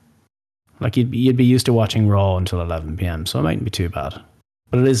there. Like you'd be used to watching Raw until 11 p.m, so it mightn't be too bad.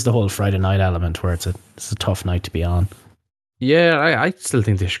 But it is the whole Friday night element where it's a tough night to be on. Yeah, I still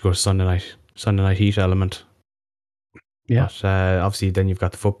think they should go Sunday night heat element. Yeah, but obviously then you've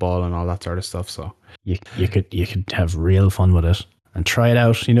got the football and all that sort of stuff. So you could have real fun with it and try it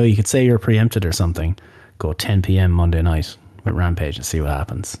out. You could say you're preempted or something. Go 10 p.m. Monday night with Rampage and see what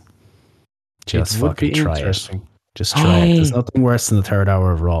happens. Just fucking try it. Just try it. There's nothing worse than the third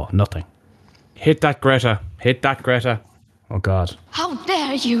hour of Raw. Nothing. Hit that, Greta. Hit that, Greta. Oh, God. How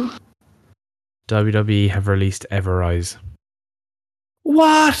dare you? WWE have released Everrise.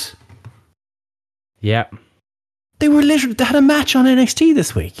 What? Yeah. They had a match on NXT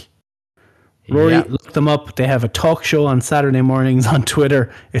this week. Rory, Yeah. look them up. They have a talk show on Saturday mornings on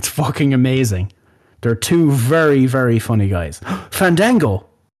Twitter. It's fucking amazing. They're two very, very funny guys. Fandango.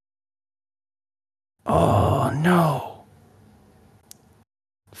 Oh, no.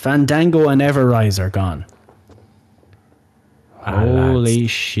 Fandango and Everrise are gone. Holy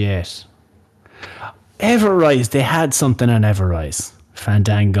shit. Everrise, they had something on Everrise.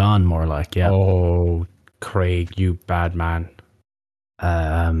 Fandangon, more like, yeah. Oh, Craig, you bad man.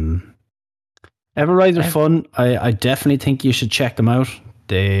 Everrise are fun. I definitely think you should check them out.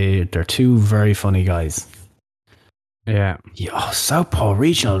 They're two very funny guys. Yeah. Oh, Southpaw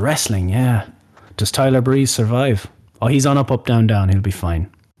Regional Wrestling, yeah. Does Tyler Breeze survive? Oh, he's on up, down, down. He'll be fine.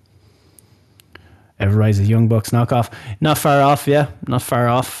 Everrise is Young Bucks knockoff. Not far off, yeah. Not far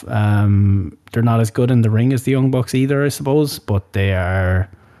off. They're not as good in the ring as the Young Bucks either, I suppose. But they are...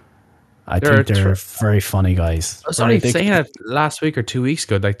 I think they're very funny guys. I was only saying that last week or 2 weeks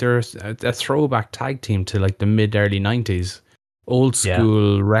ago. Like, they're a throwback tag team to like the early 90s. Old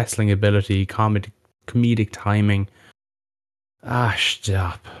school wrestling ability, comedic timing. Ah,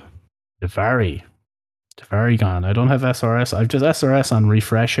 stop. Davari gone. I don't have SRS. I've just SRS on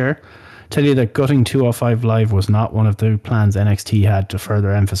refresh here. Tell you that gutting 205 Live was not one of the plans NXT had to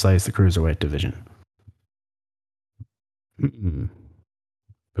further emphasize the cruiserweight division.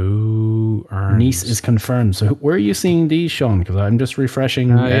 Boo earns. Nice is confirmed. So where are you seeing these, Sean? Because I'm just refreshing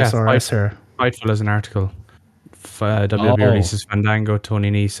SRS here. Fightful is an article. WWE releases Fandango,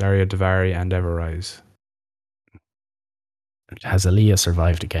 Tony Nese, Arya Davari, and Everrise. Has Aaliyah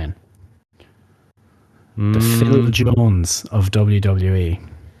survived again? The Phil Jones of WWE.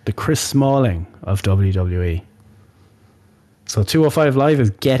 The Chris Smalling of WWE. So 205 Live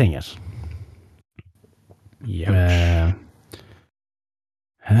is getting it. Yeah.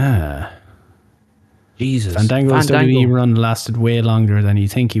 Jesus. Fandango's WWE run lasted way longer than you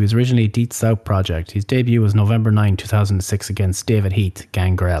think. He was originally a Deep South project. His debut was November 9, 2006 against David Heath,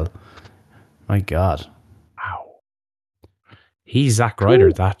 Gangrel. My God. Wow. He's Zack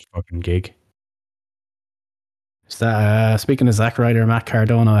Ryder, that fucking gig. Speaking of Zack Ryder, Matt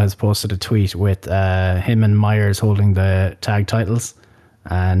Cardona has posted a tweet with him and Myers holding the tag titles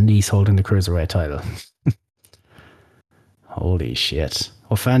and Nice holding the cruiserweight title. Holy shit.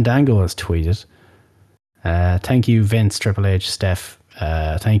 Well, Fandango has tweeted. Thank you, Vince, Triple H, Steph.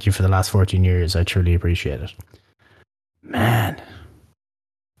 Thank you for the last 14 years. I truly appreciate it. Man,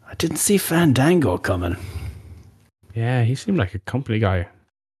 I didn't see Fandango coming. Yeah, he seemed like a company guy.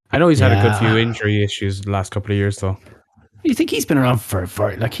 I know he's had a good few injury issues the last couple of years, though. You think he's been around for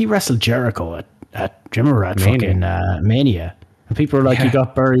like, he wrestled Jericho at fucking Mania. And people were like, he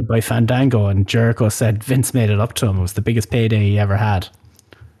got buried by Fandango, and Jericho said Vince made it up to him. It was the biggest payday he ever had.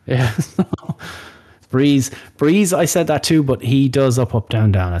 Yeah. Breeze, I said that too, but he does up,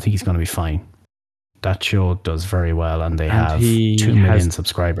 down, down. I think he's going to be fine. That show does very well, and they have 2 million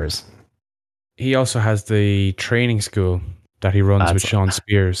subscribers. He also has the training school that he runs with Sean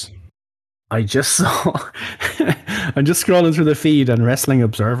Spears. I just saw... I'm just scrolling through the feed, and Wrestling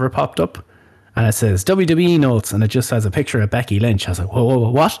Observer popped up, and it says WWE notes, and it just has a picture of Becky Lynch. I was like,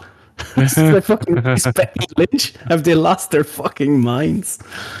 whoa, what? This is like fucking Becky Lynch. Have they lost their fucking minds?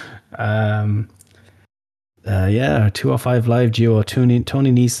 205 Live duo, Tony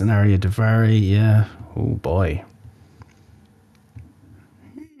Nese and Arya Davari. Yeah. Oh boy.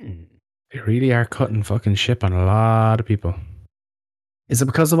 They really are cutting fucking ship on a lot of people. Is it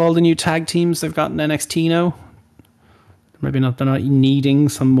because of all the new tag teams they've got in NXT now? Maybe not. They're not needing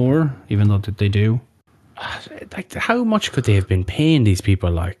some more, even though they do. Like, how much could they have been paying these people?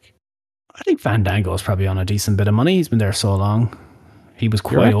 Like, I think Fandango's probably on a decent bit of money. He's been there so long. He was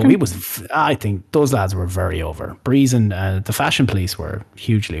quite over. I think those lads were very over. Breeze and the Fashion Police were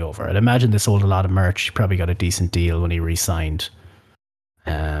hugely over. I'd imagine they sold a lot of merch. He probably got a decent deal when he re-signed.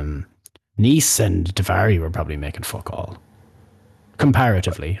 Nice and Davari were probably making fuck all.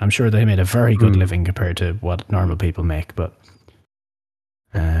 Comparatively. I'm sure they made a very good living compared to what normal people make, but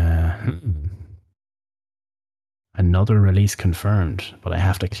another release confirmed, but I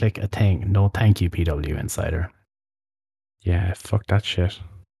have to click a thing. No thank you, PW Insider. Yeah, fuck that shit.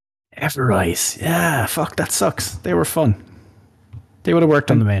 Everrise. Yeah, fuck, that sucks. They were fun. They would have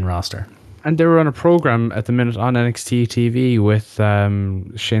worked on the main roster. And they were on a program at the minute on NXT TV with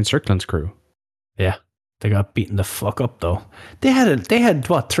Shane Strickland's crew. Yeah. They got beaten the fuck up though. They had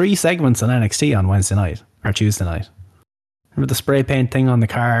what, 3 segments on NXT on Wednesday night or Tuesday night. Remember the spray paint thing on the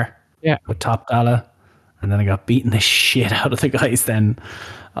car? Yeah. with Top Dollar, and then I got beaten the shit out of the guys then.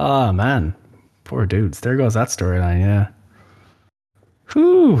 Oh, man. Poor dudes. There goes that storyline, yeah.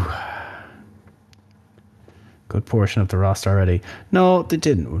 Whew. Good portion of the roster already. No, they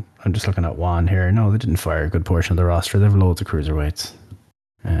didn't. I'm just looking at Juan here. No, they didn't fire a good portion of the roster. They have loads of cruiserweights.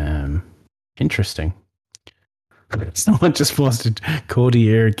 Interesting. Someone just posted Cody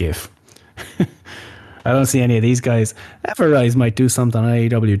Air gif. I don't see any of these guys. Everrise might do something on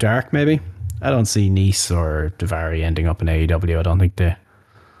AEW Dark, maybe. I don't see Nice or Daivari ending up in AEW. I don't think they're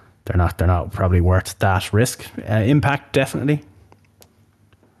not probably worth that risk. Impact, definitely.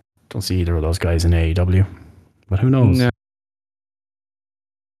 Don't see either of those guys in AEW. But who knows? No.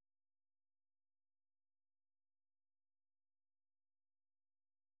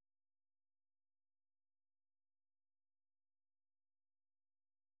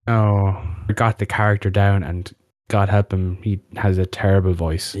 Oh, got the character down, and God help him, he has a terrible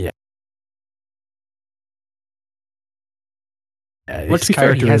voice. Yeah. What's His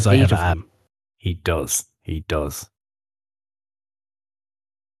character he has is I 8 have of a. them. He does.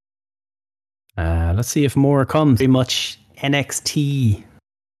 Let's see if more comes. Pretty much NXT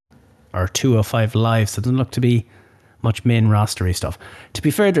or 205 Live, so it doesn't look to be much main rostery stuff. To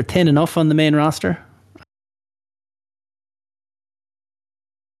be fair, they're thin enough on the main roster.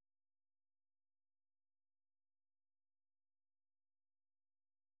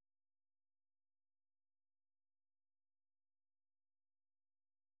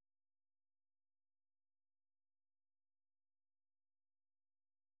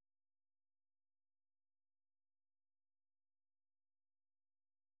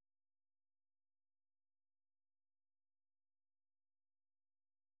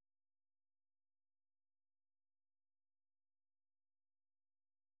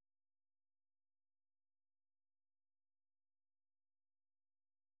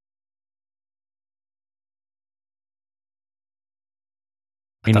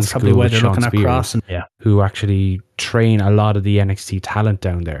 That's probably why they're looking across. Who actually train a lot of the NXT talent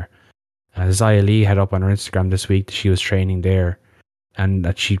down there. Zia Lee had up on her Instagram this week that she was training there, and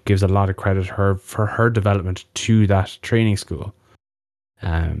that she gives a lot of credit for her development to that training school.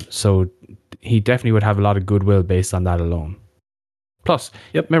 So he definitely would have a lot of goodwill based on that alone. Plus,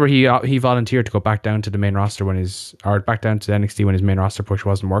 remember he volunteered to go back down to the main roster back down to NXT when his main roster push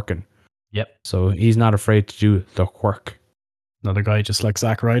wasn't working. Yep. So he's not afraid to do the work. Another guy just like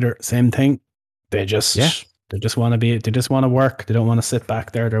Zack Ryder, same thing. They just want to work. They don't want to sit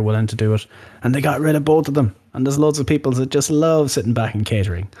back there. They're willing to do it. And they got rid of both of them. And there's loads of people that just love sitting back and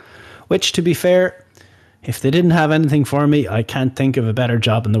catering. Which, to be fair, if they didn't have anything for me, I can't think of a better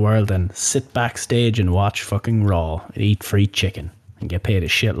job in the world than sit backstage and watch fucking Raw and eat free chicken and get paid a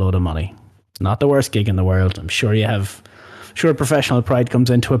shitload of money. It's not the worst gig in the world. I'm sure professional pride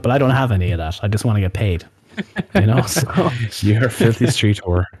comes into it, but I don't have any of that. I just want to get paid. You know, so you're a filthy street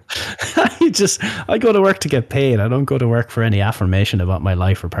whore. I go to work to get paid. I don't go to work for any affirmation about my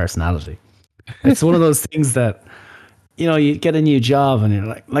life or personality. It's one of those things that, you know, you get a new job and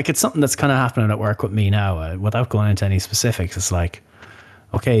you're like it's something that's kind of happening at work with me now. Without going into any specifics, it's like,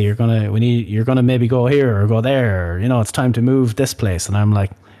 okay, you're gonna maybe go here or go there, or, you know, it's time to move this place, and I'm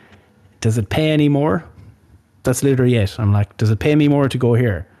like, does it pay any more? That's literally it. I'm like, does it pay me more to go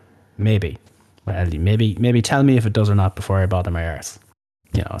here? Maybe. Well, maybe tell me if it does or not before I bother my arse.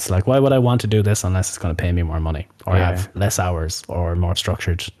 You know, it's like, why would I want to do this unless it's going to pay me more money or have less hours or more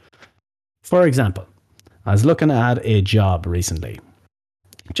structured? For example, I was looking at a job recently,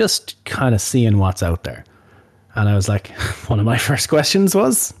 just kind of seeing what's out there. And I was like, one of my first questions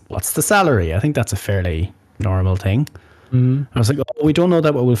was, what's the salary? I think that's a fairly normal thing. I was like, oh, we don't know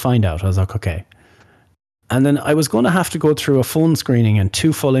that, but we'll find out. I was like, okay. And then I was going to have to go through a phone screening and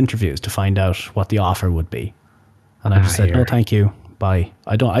 2 full interviews to find out what the offer would be. And I just said, no, thank you. Bye.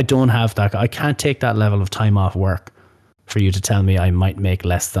 I don't have that. I can't take that level of time off work for you to tell me I might make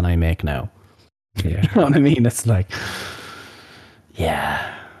less than I make now. Yeah. You know what I mean? It's like,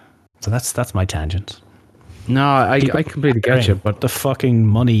 yeah. So that's my tangent. No, I completely get you. But the fucking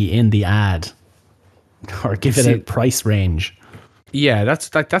money in the ad, or give it a price range. Yeah, that's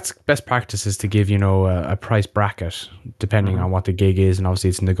best practice, is to give, you know, a price bracket depending on what the gig is, and obviously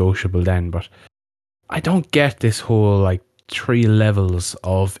it's negotiable then. But I don't get this whole like 3 levels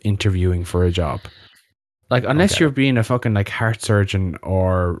of interviewing for a job. Like, unless you're being a fucking like heart surgeon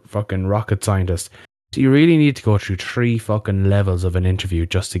or fucking rocket scientist, do you really need to go through 3 fucking levels of an interview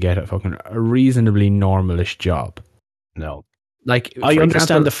just to get a reasonably normalish job? No. Like, I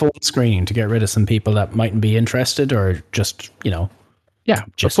understand the phone screening to get rid of some people that mightn't be interested, or just, you know. Yeah,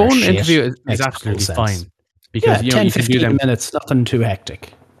 just a phone interview is absolutely fine. Because, you know, 10, you can do 15 them. minutes, nothing too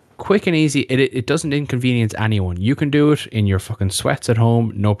hectic. quick and easy. It doesn't inconvenience anyone. You can do it in your fucking sweats at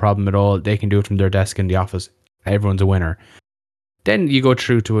home, no problem at all. They can do it from their desk in the office. Everyone's a winner. Then you go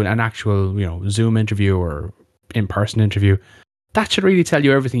through to an actual, Zoom interview or in-person interview. That should really tell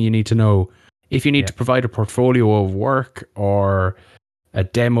you everything you need to know. If you need to provide a portfolio of work or a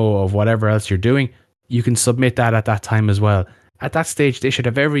demo of whatever else you're doing, you can submit that at that time as well. At that stage, they should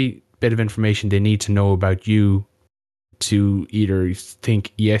have every bit of information they need to know about you to either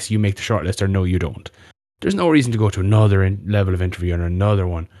think, yes, you make the shortlist, or no, you don't. There's no reason to go to another level of interview and another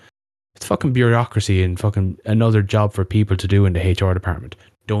one. It's fucking bureaucracy and fucking another job for people to do in the HR department.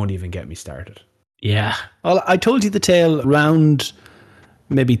 Don't even get me started. Yeah. Well, I told you the tale around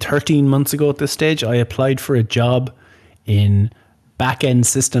maybe 13 months ago at this stage. I applied for a job in back-end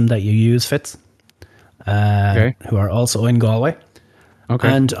system that you use, Fitz, who are also in Galway. Okay.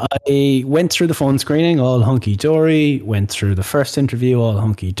 And I went through the phone screening, all hunky-dory, went through the first interview, all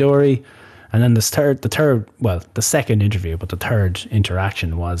hunky-dory. And then the second interview, but the third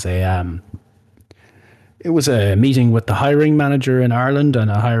interaction was it was a meeting with the hiring manager in Ireland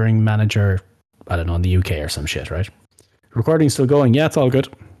and a hiring manager, I don't know, in the UK or some shit, right? Recording's still going. Yeah, it's all good.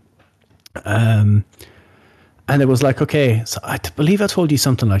 And it was like, okay, so I believe I told you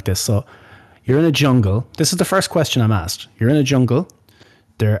something like this. So you're in a jungle. This is the first question I'm asked. You're in a jungle.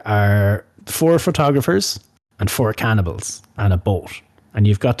 There are 4 photographers and 4 cannibals and a boat. And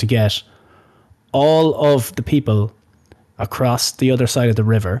you've got to get all of the people across the other side of the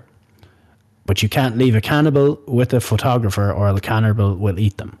river, but you can't leave a cannibal with a photographer or the cannibal will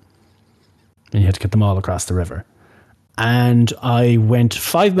eat them. And you have to get them all across the river. And I went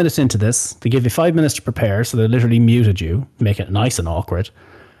 5 minutes into this. They give you 5 minutes to prepare, so they literally muted you, make it nice and awkward.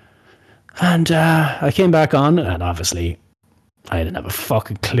 And I came back on, and obviously I didn't have a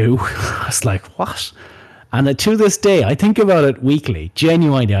fucking clue. I was like, what? And to this day, I think about it weekly.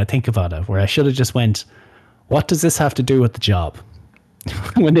 Genuinely, I think about it, where I should have just went, what does this have to do with the job?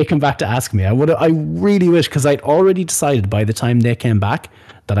 When they come back to ask me, I really wish, because I'd already decided by the time they came back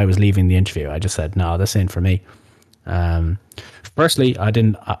that I was leaving the interview. I just said, no, this ain't for me. Firstly, I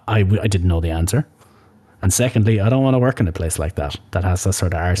didn't know the answer. And secondly, I don't want to work in a place like that has that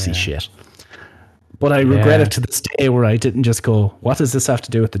sort of RC shit. But I regret it to this day, where I didn't just go, what does this have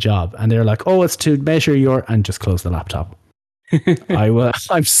to do with the job? And they're like, oh, it's to measure and just close the laptop.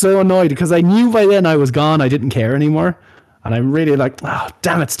 I'm so annoyed, because I knew by then I was gone. I didn't care anymore. And I'm really like, oh,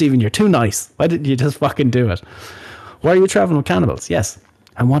 damn it, Stephen, you're too nice. Why didn't you just fucking do it? Why are you traveling with cannibals? Yes.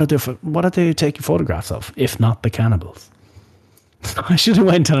 And what did they take you photographs of, if not the cannibals? I should have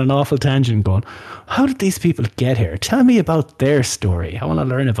went on an awful tangent going, how did these people get here? Tell me about their story. I want to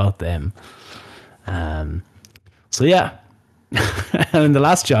learn about them. So yeah. And in the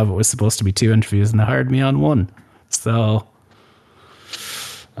last job, it was supposed to be 2 interviews and they hired me on 1. So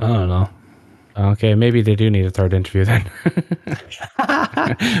I don't know. Okay, maybe they do need a 3rd interview then.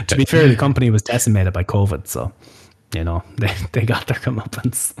 To be fair, the company was decimated by COVID, so they got their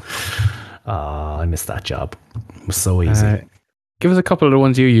comeuppance. I missed that job. It was so easy. Give us a couple of the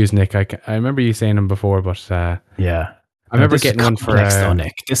ones you use, Nick. I remember you saying them before, but yeah. I remember getting one for though,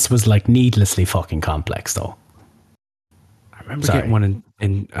 Nick. This was like needlessly fucking complex, though. I remember getting one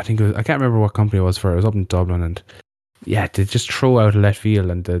in I think it was, I can't remember what company it was for. It was up in Dublin, and yeah, they just throw out a left field,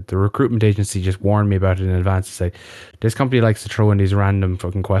 and the recruitment agency just warned me about it in advance to say, this company likes to throw in these random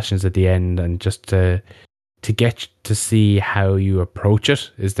fucking questions at the end, and just to get to see how you approach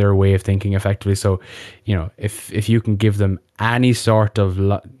it is their way of thinking effectively. So, if you can give them any sort of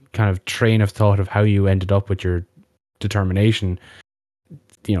kind of train of thought of how you ended up with your determination,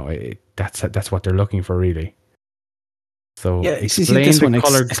 that's what they're looking for, really. So yeah, explain this one.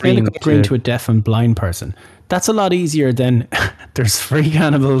 Explain the color green to a deaf and blind person. That's a lot easier than there's 3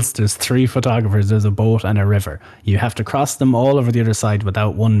 cannibals, there's 3 photographers, there's a boat and a river. You have to cross them all over the other side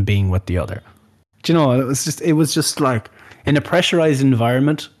without one being with the other. Do you know, it was just like, in a pressurized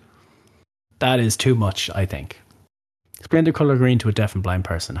environment, that is too much, I think. Explain the color green to a deaf and blind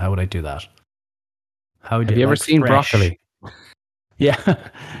person. How would I do that? Have you ever seen broccoli? Yeah.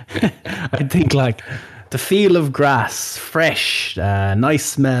 I think like the feel of grass, fresh, nice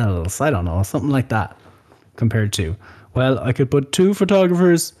smells. I don't know, something like that. Compared to, well, I could put 2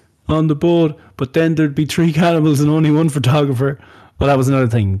 photographers on the boat, but then there'd be 3 cannibals and only 1 photographer. Well, that was another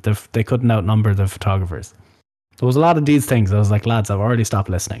thing. They couldn't outnumber the photographers. There was a lot of these things. I was like, lads, I've already stopped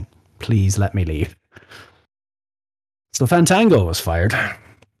listening. Please let me leave. So Fantango was fired.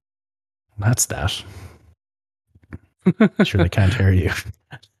 That's that. Sure, they can't hear you.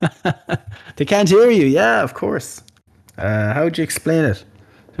 They can't hear you. Yeah, of course. How would you explain it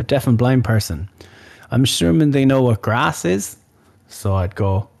to a deaf and blind person? I'm assuming they know what grass is. So I'd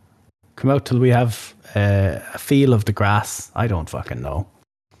go, Come out till we have a feel of the grass. I don't fucking know.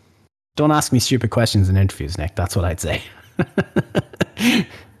 Don't ask me stupid questions in interviews, Nick. That's what I'd say.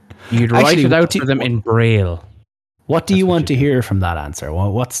 You'd write it out for them in Braille. What do you want to hear from that answer?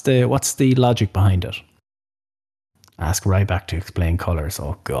 Well, what's the logic behind it? Ask Ryback to explain colours.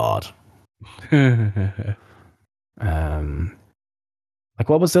 Oh God. Like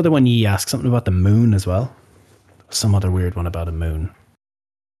what was the other one you asked? Something about the moon as well. Some other weird one about a moon.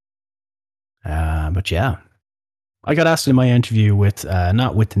 But yeah, I got asked in my interview with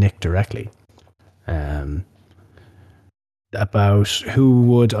not with Nick directly, about who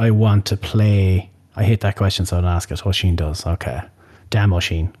would I want to play. I hate that question, so I don't ask it. Oisin does. Okay, damn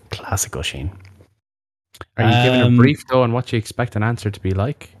Oisin, classic Oisin. Are you giving a brief though on what you expect an answer to be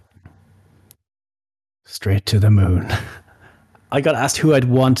like? Straight to the moon. I got asked who I'd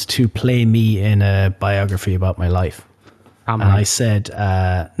want to play me in a biography about my life. And I said,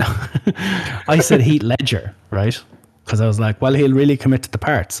 I said Heath Ledger, right? Because I was like, well, he'll really commit to the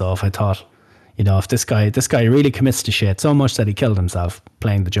part. So if I thought, if this guy really commits to shit so much that he killed himself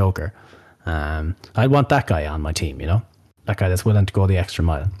playing the Joker, I'd want that guy on my team, that guy that's willing to go the extra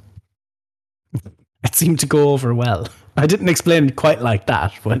mile. It seemed to go over well. I didn't explain it quite like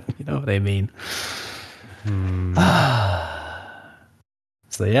that, but you know what I mean.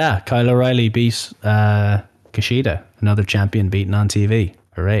 So yeah, Kyle O'Reilly beat Kushida, another champion beaten on TV.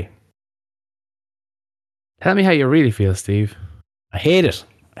 Hooray. Tell me how you really feel, Steve. I hate it.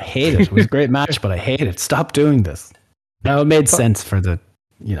 It was a great match, but I hate it. Stop doing this. Now it made sense for the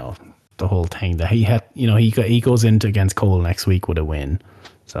whole thing that he had, he goes into against Cole next week with a win.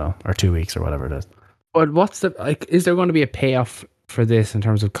 So, or 2 weeks or whatever it is. But is there going to be a payoff for this in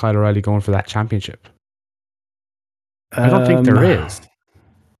terms of Kyle O'Reilly going for that championship? I don't think there is.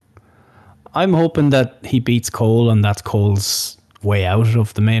 I'm hoping that he beats Cole and that's Cole's way out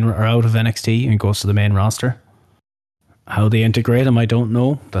of the main or out of NXT and goes to the main roster. How they integrate him, I don't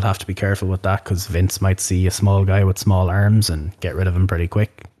know. They'll have to be careful with that because Vince might see a small guy with small arms and get rid of him pretty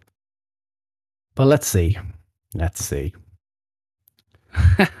quick. But let's see.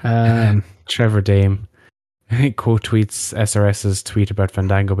 Trevor Dame quote tweets SRS's tweet about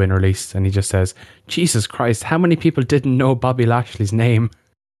Fandango being released, and he just says, "Jesus Christ, how many people didn't know Bobby Lashley's name?"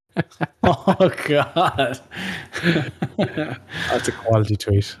 Oh God. That's a quality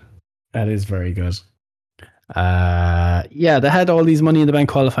tweet. That is very good. Yeah, they had all these Money in the Bank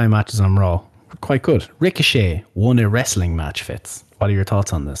qualifying matches on Raw. Quite good. Ricochet won a wrestling match, Fitz. What are your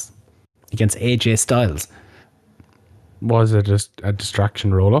thoughts on this? Against AJ Styles. Was it just a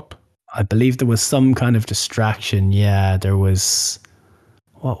distraction roll-up? I believe there was some kind of distraction. Yeah, there was...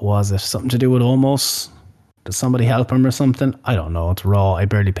 What was it? Something to do with Omos? Did somebody help him or something? I don't know. It's Raw. I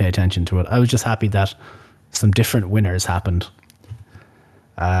barely pay attention to it. I was just happy that some different winners happened.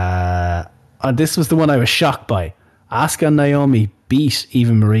 This was the one I was shocked by. Asuka and Naomi beat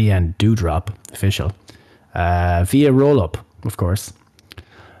Eva Marie and Doudrop, official, via roll-up, of course.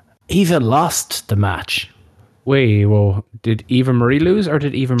 Eva lost the match. Wait, well, did Eva Marie lose or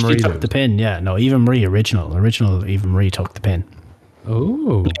did Eva Marie lose? She took the pin, yeah. No, Eva Marie original Eva Marie took the pin.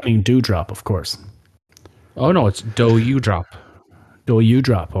 Oh. Blaming Doudrop, of course. Oh no, it's Doudrop.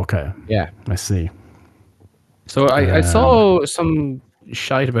 Doudrop, okay. Yeah. I see. So I saw some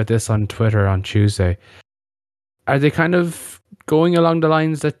shite about this on Twitter on Tuesday. Are they kind of going along the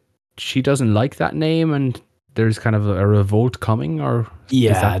lines that she doesn't like that name and there's kind of a revolt coming, or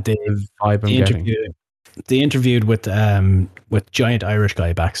yeah, is that the vibe I'm getting? They interviewed with giant Irish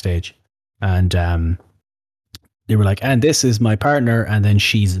guy backstage, and they were like, "And this is my partner," and then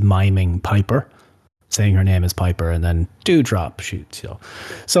she's miming Piper, saying her name is Piper, and then Doudrop shoots.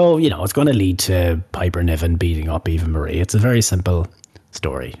 So it's going to lead to Piper Niven beating up Eva Marie. It's a very simple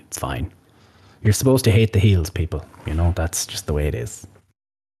story. It's fine. You're supposed to hate the heels, people. That's just the way it is.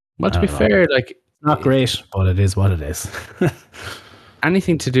 Well, to be fair, like, not great, but it is what it is.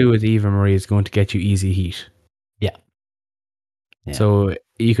 Anything to do with Eva Marie is going to get you easy heat. Yeah. So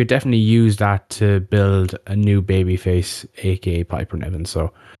you could definitely use that to build a new babyface, aka Piper Niven.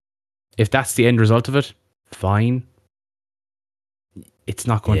 So if that's the end result of it, fine. It's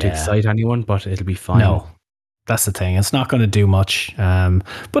not going to excite anyone, but it'll be fine. No, that's the thing. It's not going to do much.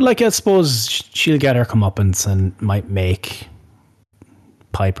 But I suppose she'll get her comeuppance and might make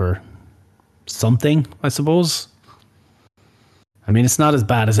Piper something, I suppose. I mean, it's not as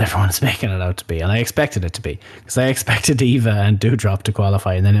bad as everyone's making it out to be, and I expected it to be, because I expected Eva and Doudrop to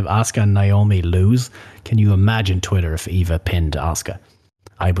qualify, and then if Asuka and Naomi lose, can you imagine Twitter if Eva pinned Asuka?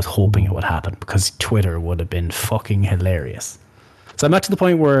 I was hoping it would happen, because Twitter would have been fucking hilarious. So I'm at to the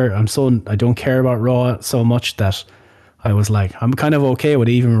point where I don't care about Raw so much that I was like, I'm kind of okay with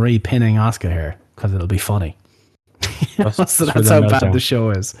Eva Marie pinning Asuka here because it'll be funny. So that's how bad the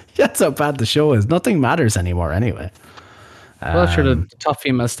show is. That's how bad the show is. Nothing matters anymore anyway. Well, sure, the top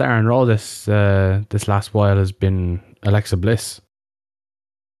female star in Raw this last while has been Alexa Bliss.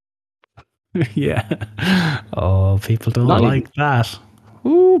 Yeah. Oh, people don't like that.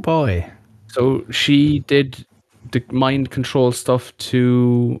 Oh boy. So she did the mind control stuff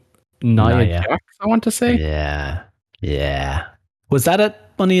to Nia Jax, I want to say. Yeah. Yeah. Was that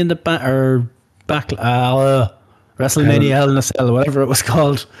at Money in the Bank or WrestleMania Hell in a Cell, whatever it was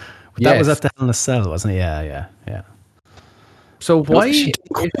called? That was at the Hell in a Cell, wasn't it? Yeah. So why? She did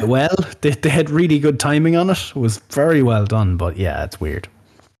quite well. They had really good timing on it. It was very well done, but yeah, it's weird.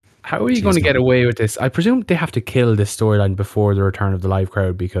 How are you going to get away with this? I presume they have to kill this storyline before the return of the live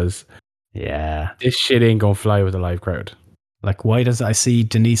crowd because this shit ain't going to fly with the live crowd. Like, why does I see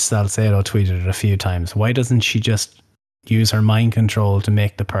Denise Salcedo tweeted it a few times? Why doesn't she just use her mind control to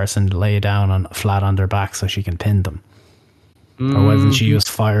make the person lay down flat on their back so she can pin them? Or why doesn't she use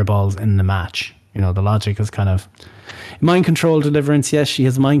fireballs in the match? You know, the logic is kind of mind control deliverance. Yes, she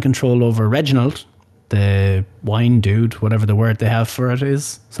has mind control over Reginald, the wine dude, whatever the word they have for it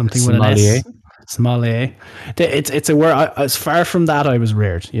is, something with an S. Sommelier. It's a word. As far from that, I was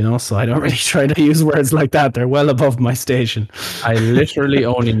reared, you know, so I don't really try to use words like that. They're well above my station. I literally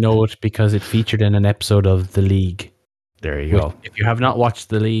only know it because it featured in an episode of The League. There you go. If you have not watched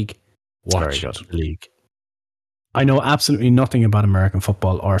The League, watch The League. I know absolutely nothing about American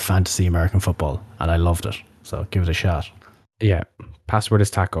football or fantasy American football, and I loved it. So give it a shot. Yeah. Password is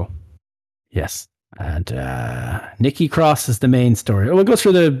taco. Yes. And Nikki Cross is the main story. We'll go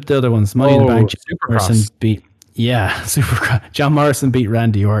through the other ones. Money in the Bank. John Morrison beat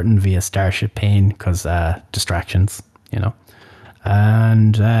Randy Orton via Starship Pain because distractions, you know.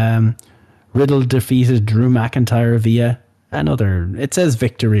 And Riddle defeated Drew McIntyre via it says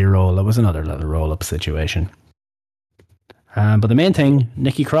victory roll. It was another little roll-up situation. But the main thing,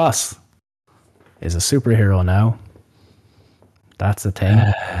 Nikki Cross is a superhero now. That's the thing.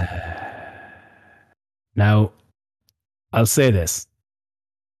 Now, I'll say this.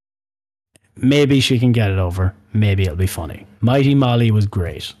 Maybe she can get it over. Maybe it'll be funny. Mighty Molly was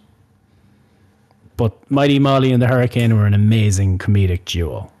great. But Mighty Molly and the Hurricane were an amazing comedic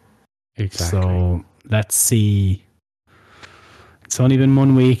duo. Exactly. So, let's see. It's only been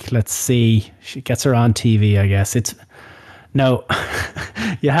 1 week. Let's see. She gets her on TV, I guess. Now,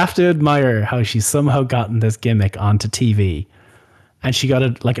 you have to admire how she's somehow gotten this gimmick onto TV. And she got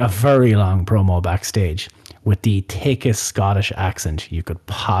a very long promo backstage with the thickest Scottish accent you could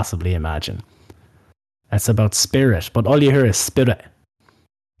possibly imagine. It's about spirit, but all you hear is spirit.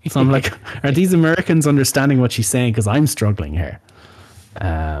 So I'm like, are these Americans understanding what she's saying? Because I'm struggling here.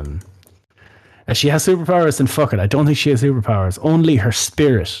 If she has superpowers, then fuck it. I don't think she has superpowers. Only her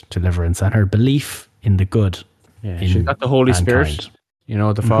spirit deliverance and her belief in the good. Yeah, she's got the Holy Spirit. You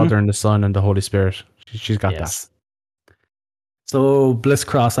know, the Father and the Son and the Holy Spirit. She's got that. So Bliss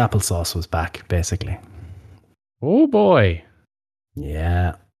Cross Applesauce was back, basically. Oh boy.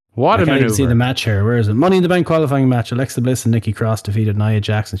 Yeah. What a maneuver. I can't even see the match here. Where is it? Money in the Bank qualifying match. Alexa Bliss and Nikki Cross defeated Nia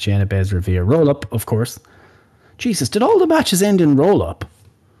Jax and Shayna Baszler via roll-up, of course. Jesus, did all the matches end in roll-up?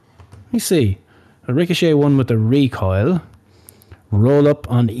 Let me see. Ricochet won with a recoil.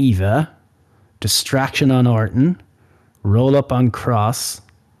 Roll-up on Eva. Distraction on Orton. Roll-up on Cross.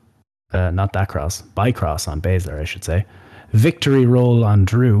 Not that Cross. By Cross on Baszler, I should say. Victory roll on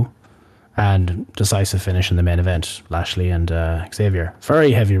Drew. And decisive finish in the main event. Lashley and Xavier.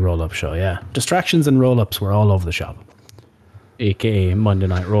 Very heavy roll-up show, yeah. Distractions and roll-ups were all over the shop. AKA Monday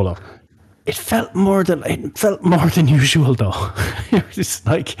Night Roll-Up. It felt more than usual, though. It was just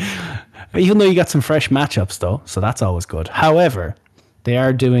like, even though you got some fresh matchups, though, so that's always good. However, they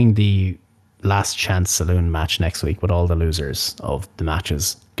are doing the last chance saloon match next week with all the losers of the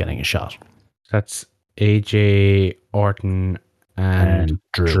matches getting a shot. That's AJ, Orton, and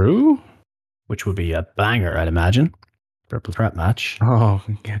Drew? Which would be a banger, I'd imagine. Triple threat match. Oh,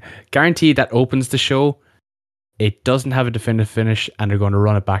 guaranteed that opens the show. It doesn't have a definitive finish, and they're going to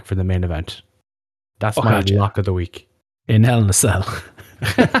run it back for the main event. That's my lock of the week. In Hell in a Cell.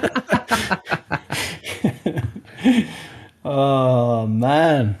 Oh,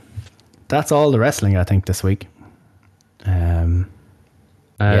 man. That's all the wrestling, I think, this week. SmackDown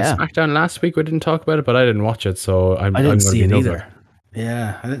last week, we didn't talk about it, but I didn't watch it, so I didn't see it either.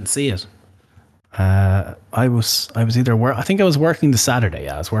 Yeah, I didn't see it. I was either I think I was working the Saturday.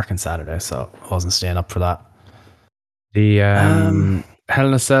 Yeah, I was working Saturday, so I wasn't staying up for that. The Hell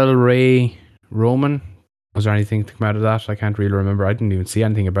in a Cell Ray Roman, was there anything to come out of that? I can't really remember. I didn't even see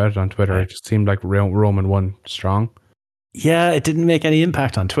anything about it on Twitter. It just seemed like Roman won strong. Yeah, it didn't make any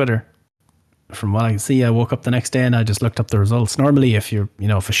impact on Twitter. From what I can see, I woke up the next day and I just looked up the results. Normally, if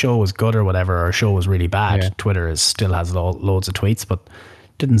if a show was good or whatever, or a show was really bad, Yeah. Twitter still has loads of tweets, but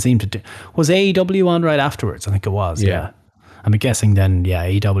didn't seem to do. Was AEW on right afterwards? I think it was, yeah. I'm guessing then, yeah,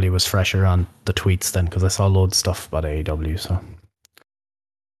 AEW was fresher on the tweets then, because I saw loads of stuff about AEW, so.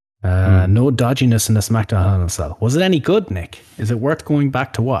 No dodginess in the SmackDown Hell in a Cell. Was it any good, Nick? Is it worth going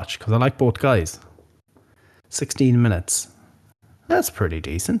back to watch? Because I like both guys. 16 minutes. That's pretty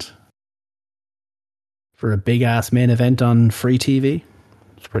decent. For a big ass main event on free TV.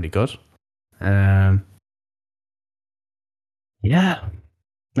 It's pretty good. Yeah.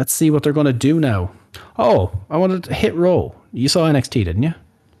 Let's see what they're going to do now. Oh, I wanted to hit row. You saw NXT, didn't you?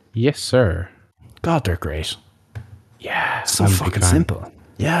 Yes, sir. God, they're great. Yeah. So fucking simple.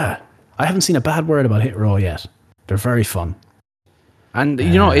 Yeah. I haven't seen a bad word about Hit Row yet. They're very fun. And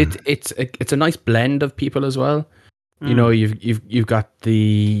it's a nice blend of people as well. You know, you've got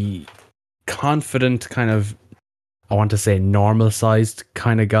the confident kind of, I want to say, normal sized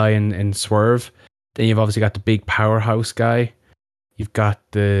kind of guy in Swerve. Then you've obviously got the big powerhouse guy. You've got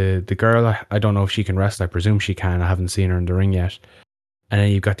the girl. I don't know if she can wrestle. I presume she can. I haven't seen her in the ring yet. And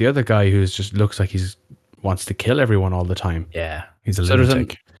then you've got the other guy who's just looks like he's wants to kill everyone all the time. Yeah, he's a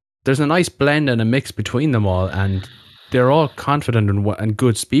lunatic. There's a nice blend and a mix between them all, and they're all confident and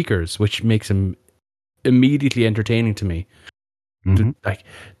good speakers, which makes them immediately entertaining to me. Mm-hmm. Like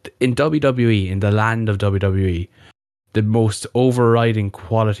in WWE, in the land of WWE, the most overriding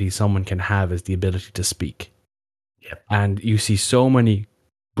quality someone can have is the ability to speak. Yep. And you see so many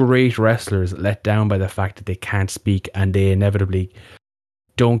great wrestlers let down by the fact that they can't speak, and they inevitably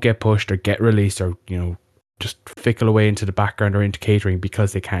don't get pushed or get released, or just fickle away into the background or into catering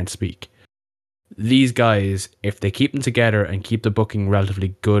because they can't speak. These guys, if they keep them together and keep the booking relatively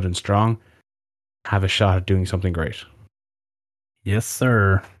good and strong, have a shot at doing something great. Yes,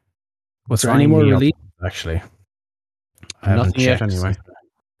 sir. Was there any more release? Actually, I haven't Nothing yet, anyway.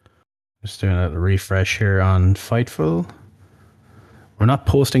 Just doing a refresh here on Fightful. We're not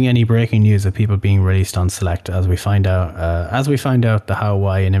posting any breaking news of people being released on Select as we find out. The how,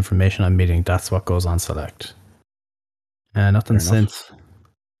 why, and information on meeting. That's what goes on Select. Nothing since.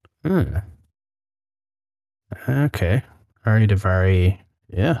 Okay. Ari Davari.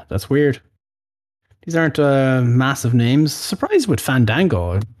 Yeah, that's weird. These aren't massive names. Surprised with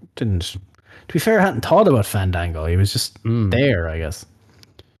Fandango. To be fair, I hadn't thought about Fandango. He was just there, I guess.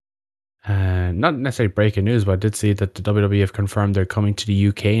 Not necessarily breaking news, but I did see that the WWE have confirmed they're coming to the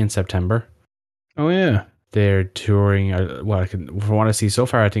UK in September. Oh, yeah. They're touring, from what I see so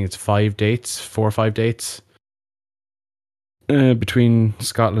far, I think it's 4 or 5 dates between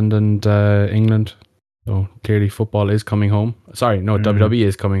Scotland and England. So clearly football is coming home. Sorry, no, WWE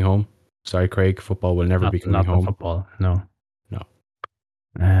is coming home. Sorry, Craig, football will never be coming home. Football, no.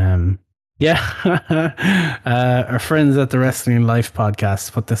 Yeah, our friends at the Wrestling Life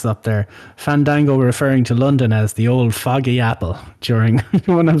podcast put this up there. Fandango referring to London as the old foggy apple during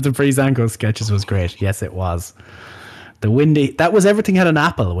one of the Breezango sketches was great. Yes, it was. That was everything had an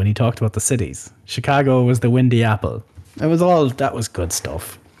apple when he talked about the cities. Chicago was the windy apple. That was good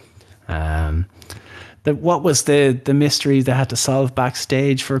stuff. What was the mystery they had to solve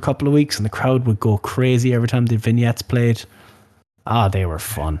backstage for a couple of weeks, and the crowd would go crazy every time the vignettes played? They were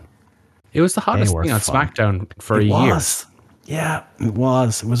fun. It was the hottest thing on SmackDown for a year. Yeah, it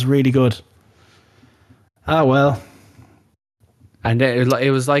was. It was really good. Well. And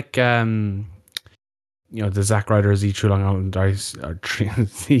it was like, the Zack Ryder Z True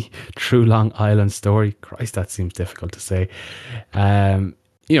Long Island story. Christ, that seems difficult to say.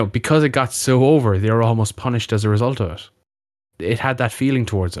 Because it got so over, they were almost punished as a result of it. It had that feeling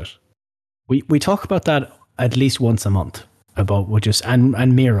towards it. We talk about that at least once a month. About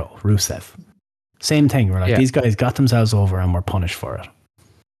and Miro, Rusev. Same thing. We're like, these guys got themselves over and were punished for it.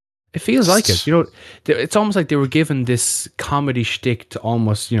 It feels like it. It's almost like they were given this comedy shtick to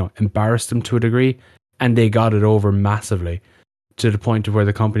almost, embarrass them to a degree, and they got it over massively to the point of where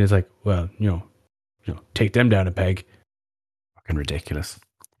the company is like, well, take them down a peg. Fucking ridiculous.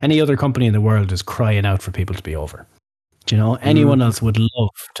 Any other company in the world is crying out for people to be over. Anyone else would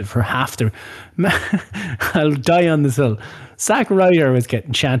love to have to. I'll die on this hill. Zack Ryder was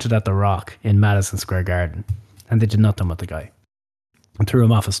getting chanted at the Rock in Madison Square Garden, and they did nothing with the guy and threw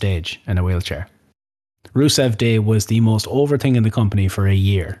him off a stage in a wheelchair. Rusev Day was the most over thing in the company for a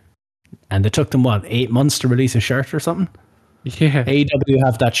year, and it took them 8 months to release a shirt or something. Yeah, AEW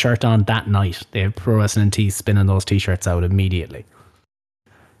have that shirt on that night. They have Pro Wrestling Tees spinning those t-shirts out immediately.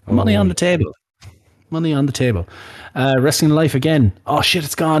 Money on the table. Money on the table. Wrestling Life again. Oh shit,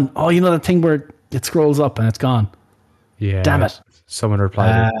 it's gone. Oh, that thing where it scrolls up and it's gone. Yeah. Damn it. Someone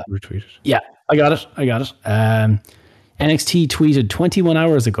replied or retweeted. Yeah, I got it. NXT tweeted 21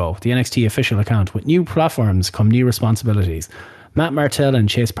 hours ago, the NXT official account, with new platforms come new responsibilities. Matt Martell and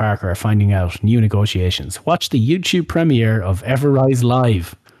Chase Parker are finding out new negotiations. Watch the YouTube premiere of Everrise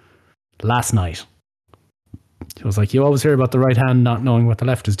Live last night. It was like, you always hear about the right hand not knowing what the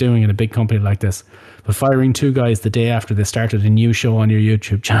left is doing in a big company like this. But firing two guys the day after they started a new show on your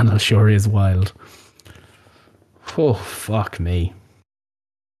YouTube channel sure is wild. Oh, fuck me.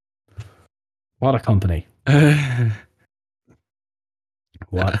 What a company.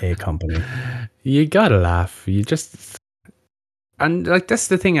 What a company. You gotta laugh. You just... And like, that's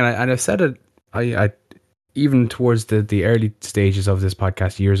the thing. And I've said it, I even towards the early stages of this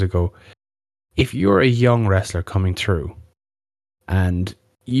podcast years ago. If you're a young wrestler coming through and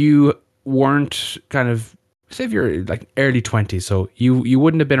you weren't kind of, say if you're like early 20s, so you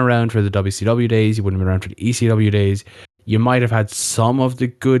wouldn't have been around for the WCW days, you wouldn't have been around for the ECW days, you might have had some of the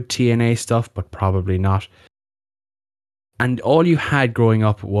good TNA stuff, but probably not. And all you had growing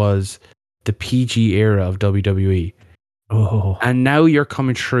up was the PG era of WWE. Oh. And now you're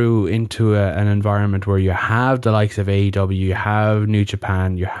coming through into an environment where you have the likes of AEW, you have New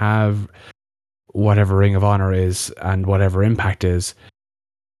Japan, you have whatever Ring of Honor is and whatever Impact is.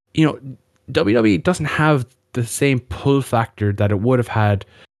 You know, WWE doesn't have the same pull factor that it would have had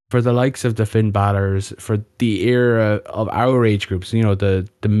for the likes of the Finn Balor's, for the era of our age groups, you know, the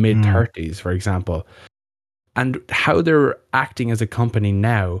mid-30s, for example. And how they're acting as a company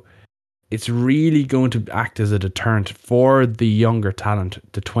now, it's really going to act as a deterrent for the younger talent,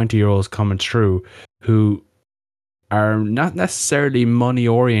 the 20-year-olds coming through, who are not necessarily money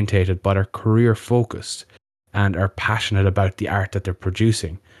orientated, but are career focused and are passionate about the art that they're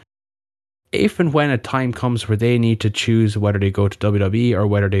producing. If and when a time comes where they need to choose whether they go to WWE or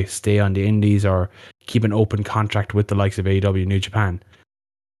whether they stay on the indies or keep an open contract with the likes of AEW, New Japan,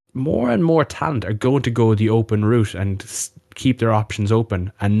 more and more talent are going to go the open route and keep their options open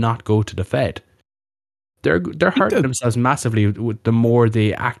and not go to the Fed. They're hurting themselves massively with the more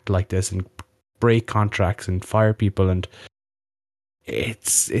they act like this and break contracts and fire people, and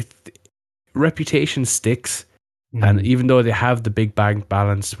it's reputation sticks. And even though they have the big bank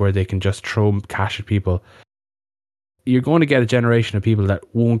balance where they can just throw cash at people, you're going to get a generation of people that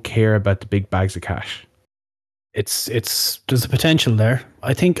won't care about the big bags of cash. It's there's a potential there.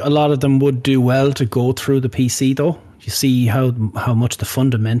 I think a lot of them would do well to go through the PC though. You see how much the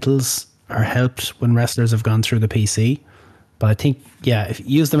fundamentals are helped when wrestlers have gone through the PC. But I think, yeah, if you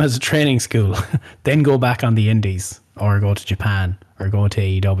use them as a training school, then go back on the indies or go to Japan or go to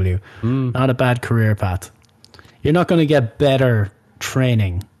AEW. Not a bad career path. You're not going to get better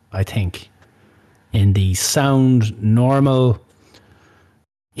training, I think, in the sound, normal,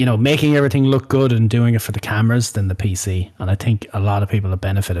 you know, making everything look good and doing it for the cameras than the PC. And I think a lot of people have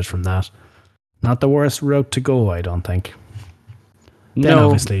benefited from that. Not the worst route to go, I don't think. Then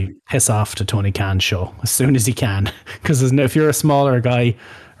obviously piss off to Tony Khan's show as soon as he can. Because if you're a smaller guy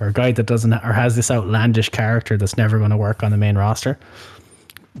or a guy that doesn't or has this outlandish character that's never going to work on the main roster,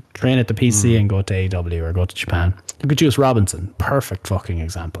 train at the PC and go to AEW or go to Japan. Look at Juice Robinson. Perfect fucking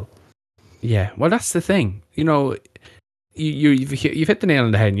example. Yeah, well, that's the thing. You know, you've hit the nail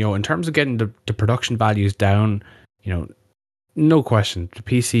on the head. You know, in terms of getting the production values down, you know, no question, the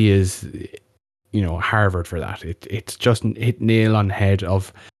PC is, you know, Harvard for that. It's just hit nail on head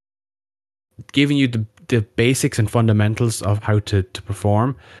of giving you the basics and fundamentals of how to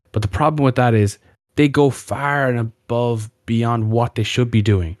perform. But the problem with that is they go far and above beyond what they should be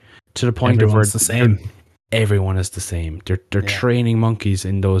doing, to the point of where the same. Everyone is the same. They're training monkeys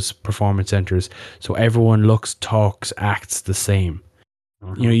in those performance centers, so everyone looks, talks, acts the same.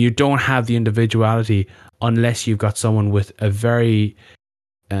 You know, you don't have the individuality unless you've got someone with a very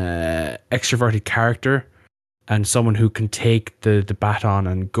extroverted character and someone who can take the baton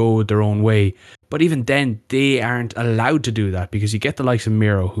and go their own way. But even then, they aren't allowed to do that, because you get the likes of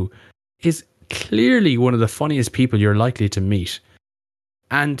Miro, who is clearly one of the funniest people you're likely to meet.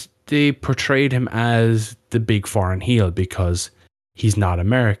 And they portrayed him as the big foreign heel because he's not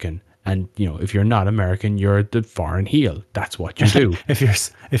American. And, you know, if you're not American, you're the foreign heel. That's what you do.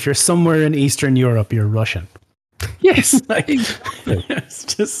 if you're somewhere in Eastern Europe, you're Russian. Yes. Exactly. It's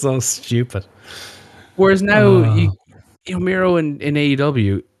just so stupid. Whereas now, you know, Miro in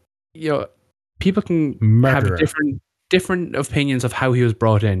AEW, you know, people can have different opinions of how he was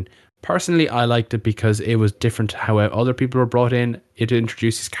brought in. Personally, I liked it because it was different to how other people were brought in. It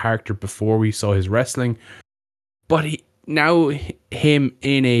introduced his character before we saw his wrestling. But now him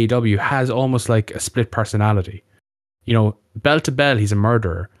in AEW has almost like a split personality. You know, bell to bell, he's a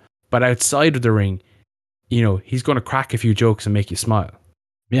murderer. But outside of the ring, he's going to crack a few jokes and make you smile.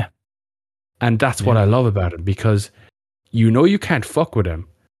 Yeah. And that's what I love about him, because you can't fuck with him,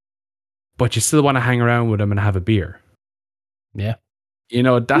 but you still want to hang around with him and have a beer. Yeah.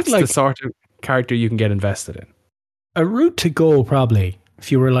 That's the sort of character you can get invested in. A route to go, probably,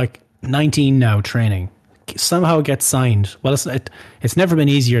 if you were like 19 now training, somehow get signed. Well, it's never been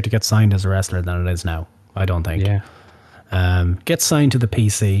easier to get signed as a wrestler than it is now, I don't think. Yeah. Get signed to the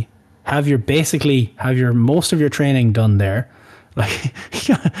PC. Have your most of your training done there.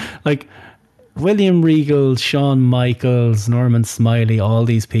 Like William Regal, Shawn Michaels, Norman Smiley, all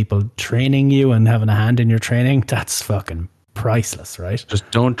these people training you and having a hand in your training, that's fucking priceless, right? Just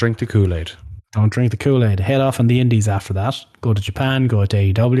don't drink the Kool-Aid. Don't drink the Kool-Aid. Head off on the indies after that. Go to Japan, go to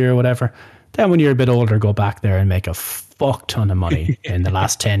AEW or whatever. Then when you're a bit older, go back there and make a fuck ton of money in the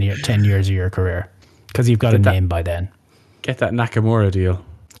last 10 years of your career. Because you've got a name by then. Get that Nakamura deal.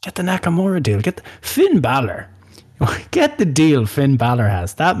 Get the Nakamura deal. Get Finn Balor. Get the deal Finn Balor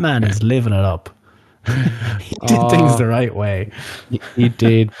has. That man is living it up. He did things the right way. He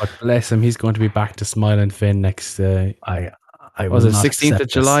did, but bless him, he's going to be back to smiling Finn next. I was it 16th of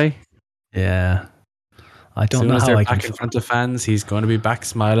July? Yeah. I don't know how they're I back in front of fans, he's going to be back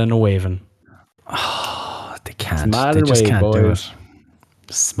smiling and waving. Oh, they can't. Smile they and just wave, can't do boys.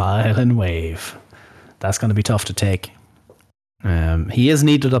 it. Smile and wave. That's going to be tough to take. He is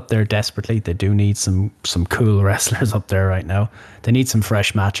needed up there desperately. They do need some cool wrestlers up there right now. They need some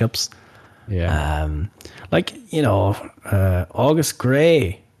fresh matchups. Yeah. August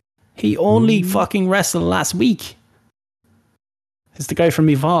Gray. He only fucking wrestled last week. It's the guy from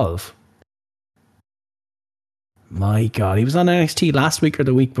Evolve. My God, he was on NXT last week or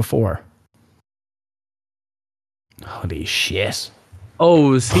the week before. Holy shit.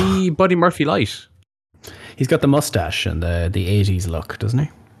 Oh, is he Buddy Murphy Light? He's got the mustache and the 80s look, doesn't he?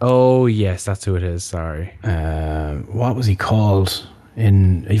 Oh, yes, that's who it is. Sorry. What was he called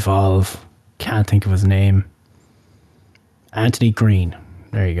in Evolve? Can't think of his name. Anthony Green.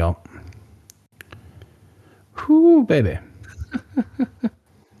 There you go. Whoo, baby.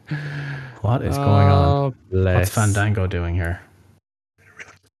 What is going on? Bless. What's Fandango doing here?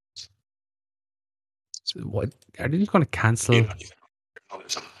 What? Are they going to cancel?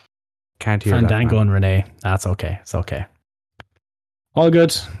 Can't hear Fandango that, and Renee. That's okay. It's okay. All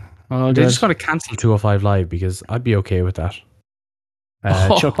good. All They're good. just going to cancel 205 Live, because I'd be okay with that.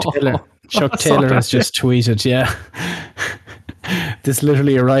 Chuck Taylor has just tweeted, yeah. This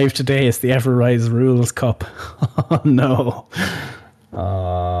literally arrived today. It's the Everrise Rules Cup. Oh, no.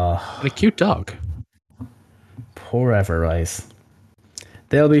 What a cute dog. Poor Everrise.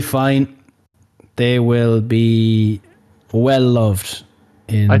 They'll be fine. They will be well loved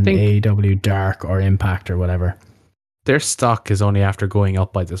in AEW Dark or Impact or whatever. Their stock is only after going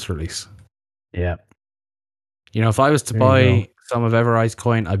up by this release. Yeah. If I was to buy some of Everrise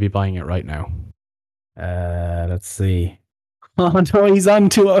coin, I'd be buying it right now. Let's see. Oh no, he's on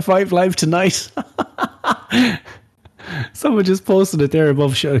 205 Live tonight. Someone just posted it there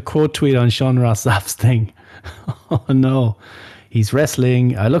above a quote tweet on Sean Ross Sapp's thing. Oh no. He's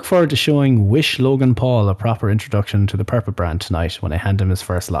wrestling. I look forward to showing Wish Logan Paul a proper introduction to the Purple Brand tonight when I hand him his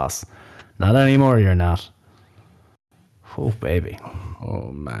first loss. Not anymore, you're not. Oh, baby.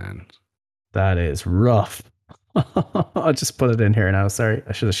 Oh, man. That is rough. I'll just put it in here now. Sorry,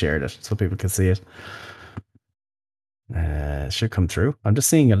 I should have shared it so people could see it. It should come through. I'm just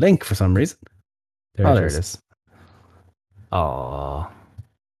seeing a link for some reason. There it is. Oh.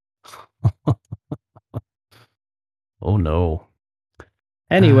 Oh, no.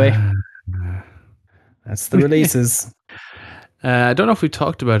 Anyway, that's the releases. I don't know if we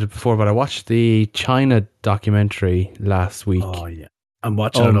talked about it before, but I watched the China documentary last week. Oh, yeah. I'm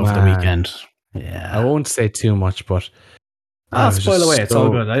watching it over the weekend. Yeah. I won't say too much, but... I'll spoil away. It's all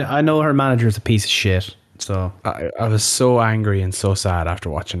good. I know her manager is a piece of shit. So I was so angry and so sad after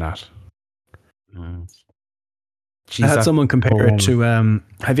watching that. I had someone compare it to...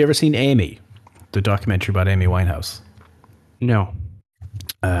 have you ever seen Amy? The documentary about Amy Winehouse? No.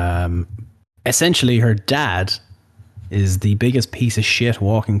 Essentially, her dad is the biggest piece of shit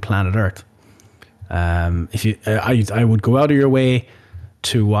walking planet Earth. If you, I would go out of your way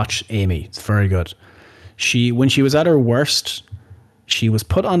to watch Amy. It's very good. When she was at her worst, she was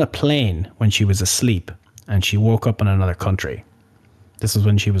put on a plane when she was asleep, and she woke up in another country. This was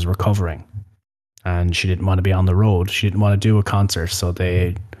when she was recovering, and she didn't want to be on the road. She didn't want to do a concert, so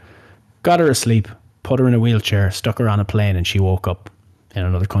they got her asleep, put her in a wheelchair, stuck her on a plane, and she woke up in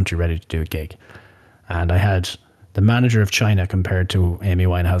another country ready to do a gig. And I had the manager of China compared to Amy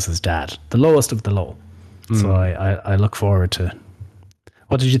Winehouse's dad, the lowest of the low. So I look forward to...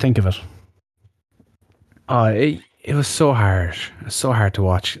 What did you think of it? Oh, it was so hard. So hard to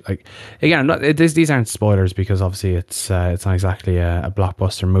watch. Like, again, these aren't spoilers because obviously it's not exactly a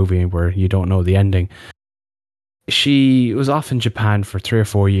blockbuster movie where you don't know the ending. She was off in Japan for 3 or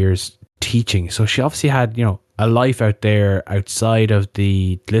 4 years teaching, so she obviously had a life out there outside of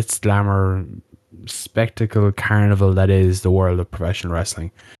the glitz glamour spectacle carnival that is the world of professional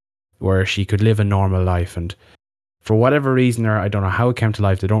wrestling, where she could live a normal life. And for whatever reason, or I don't know how it came to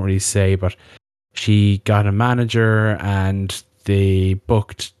life, they don't really say, but she got a manager and they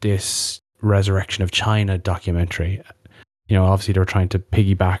booked this Resurrection of China documentary. Obviously they were trying to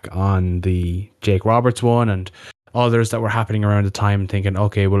piggyback on the Jake Roberts one and others that were happening around the time, thinking,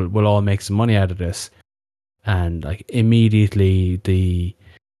 okay, we'll all make some money out of this. And like immediately the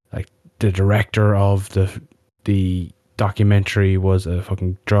director of the documentary was a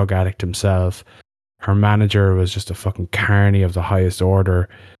fucking drug addict himself. Her manager was just a fucking carny of the highest order,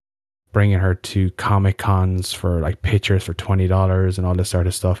 bringing her to Comic Cons for like pictures for $20 and all this sort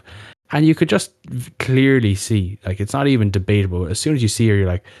of stuff. And you could just clearly see, like, it's not even debatable. As soon as you see her, you're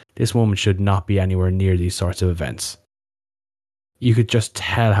like, this woman should not be anywhere near these sorts of events. You could just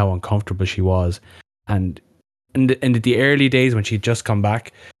tell how uncomfortable she was. And in the early days when she'd just come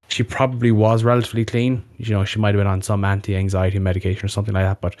back, she probably was relatively clean. She might have been on some anti-anxiety medication or something like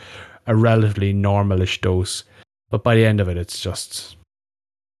that, but a relatively normalish dose. But by the end of it, it's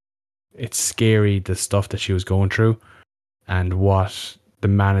scary, the stuff that she was going through and what the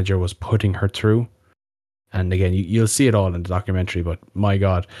manager was putting her through. And again, you'll see it all in the documentary, but my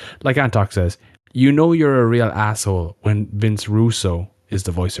God, like Antok says, you're a real asshole when Vince Russo is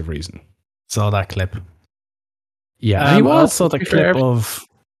the voice of reason. Saw that clip. Yeah, I saw the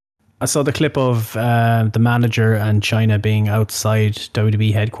clip of the manager and China being outside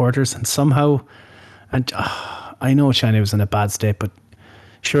WWE headquarters, and somehow, I know China was in a bad state, but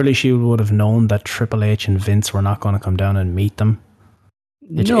surely she would have known that Triple H and Vince were not going to come down and meet them.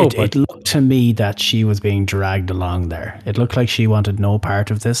 It looked to me that she was being dragged along there. It looked like she wanted no part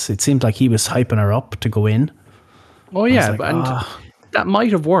of this. It seemed like he was hyping her up to go in. Oh yeah, that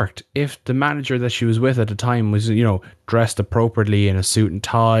might have worked if the manager that she was with at the time was, dressed appropriately in a suit and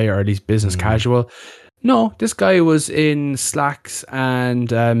tie, or at least business casual. No, this guy was in slacks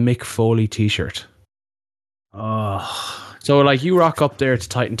and a Mick Foley t-shirt. Oh. So like you rock up there to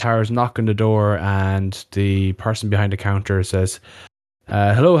Titan Towers, knock on the door, and the person behind the counter says,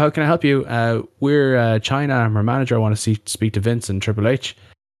 hello, how can I help you? We're China. I'm our manager. I want to speak to Vince and Triple H.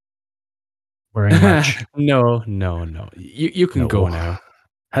 Wearing merch. No. You can go now.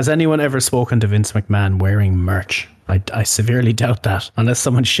 Has anyone ever spoken to Vince McMahon wearing merch? I severely doubt that, unless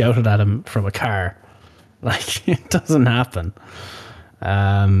someone shouted at him from a car. Like, it doesn't happen.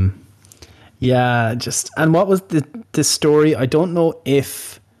 Yeah, and what was the story? I don't know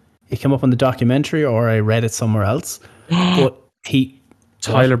if it came up on the documentary or I read it somewhere else, but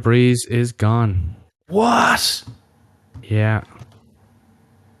Tyler Breeze is gone. What? Yeah.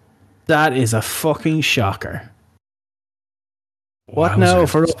 That is a fucking shocker. What now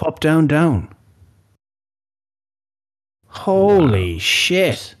for up, down, down? Holy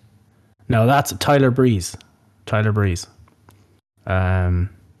shit. No, that's Tyler Breeze. I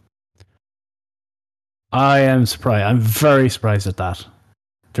am surprised. I'm very surprised at that.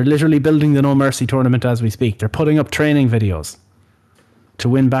 They're literally building the No Mercy tournament as we speak. They're putting up training videos to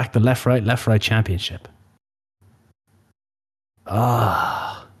win back the left, right championship.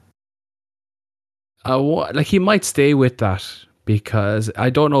 Like he might stay with that because I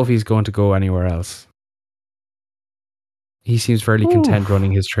don't know if he's going to go anywhere else. He seems fairly content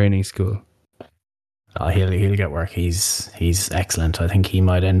running his training school. Oh, he'll get work. He's excellent. I think he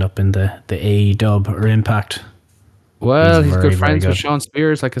might end up in the AEW or Impact. Well, he's good friends with Sean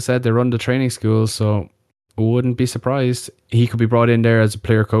Spears. Like I said, they run the training school, so wouldn't be surprised. He could be brought in there as a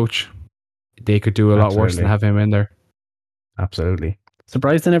player coach. They could do a lot worse than have him in there. Absolutely.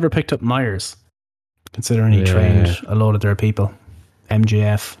 Surprised they never picked up Myers, considering he trained a lot of their people.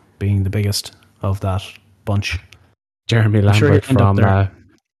 MJF being the biggest of that bunch. Jeremy Lambert from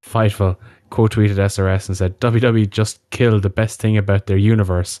Fightful quote tweeted SRS and said, WWE just killed the best thing about their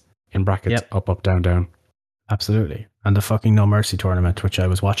universe, in brackets, up, down, down. Absolutely. And the fucking No Mercy tournament, which I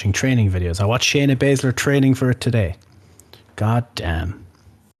was watching training videos. I watched Shayna Baszler training for it today. God damn.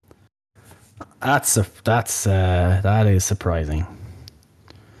 That is surprising.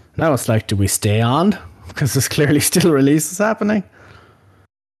 Now it's like, do we stay on? Because there's clearly still releases happening.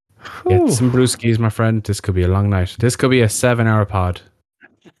 Get some brewskis, my friend. This could be a long night. This could be a 7-hour pod.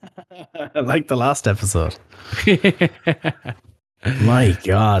 Like the last episode. My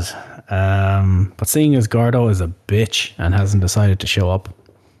God. But seeing as Gordo is a bitch and hasn't decided to show up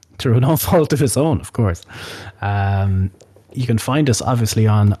through no fault of his own, of course. You can find us obviously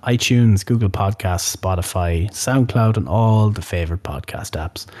on iTunes, Google Podcasts, Spotify, SoundCloud, and all the favorite podcast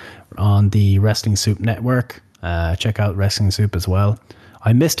apps. We're on the Wrestling Soup Network. Check out Wrestling Soup as well.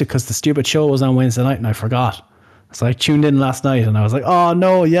 I missed it because the stupid show was on Wednesday night and I forgot. So I tuned in last night and I was like, oh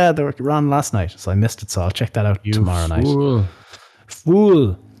no, yeah, they were on last night. So I missed it. So I'll check that out tomorrow night.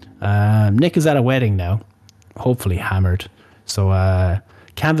 Fool. Nick is at a wedding now, hopefully hammered. So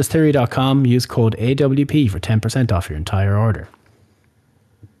canvastheory.com, use code AWP for 10% off your entire order.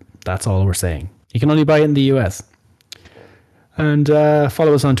 That's all we're saying. You can only buy it in the US. And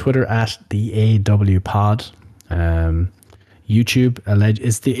follow us on Twitter at the AW Pod. YouTube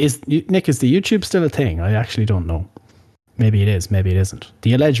Nick, is the YouTube still a thing? I actually don't know. Maybe it is, maybe it isn't.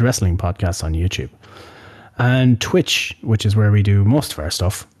 The Alleged Wrestling Podcast on YouTube. And Twitch, which is where we do most of our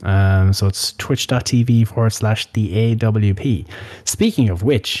stuff. So it's twitch.tv/the AWP. Speaking of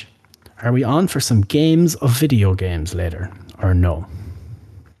which, are we on for some games of video games later or no?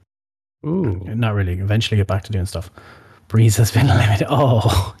 Ooh. Not really. Eventually get back to doing stuff. Breeze has been limited.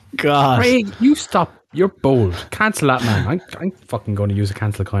 Oh, God. Craig, you stop. You're bold. Cancel that, man. I'm fucking going to use a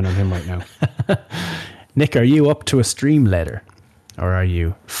cancel coin on him right now. Nick, are you up to a stream later? Or are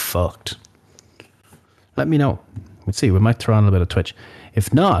you fucked? Let me know. We'll see. We might throw on a bit of Twitch.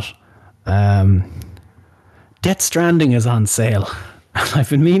 If not, Death Stranding is on sale. I've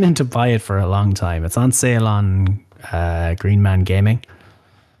been meaning to buy it for a long time. It's on sale on Green Man Gaming.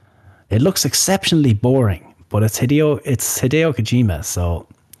 It looks exceptionally boring, but it's Hideo Kojima, so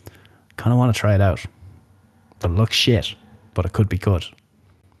kind of want to try it out. But it looks shit, but it could be good.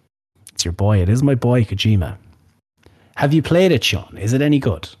 It's your boy. It is my boy Kojima. Have you played it, Sean? Is it any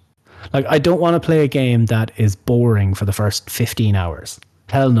good? Like, I don't want to play a game that is boring for the first 15 hours.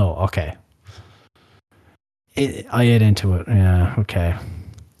 Hell no. Okay. I ate into it. Yeah, okay.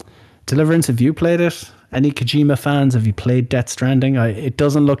 Deliverance, have you played it? Any Kojima fans? Have you played Death Stranding? It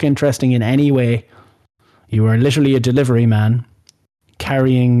doesn't look interesting in any way. You are literally a delivery man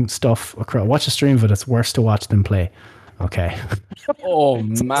carrying stuff across. Watch a stream of it. It's worse to watch than play. Okay. Oh,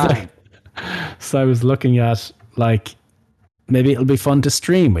 man. So I was looking at, like, maybe it'll be fun to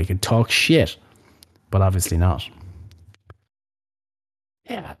stream. We could talk shit. But obviously not.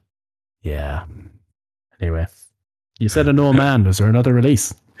 Yeah. Yeah. Anyway. You said a no man. Was there another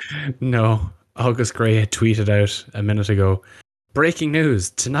release? No. August Gray had tweeted out a minute ago. Breaking news.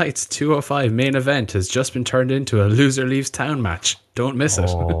 Tonight's 205 main event has just been turned into a loser leaves town match. Don't miss it.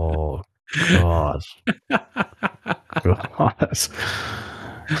 Oh, God. God.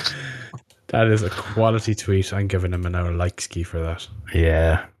 That is a quality tweet. I'm giving him an hour like ski for that.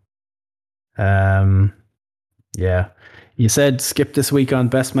 Yeah. Yeah. You said skip this week on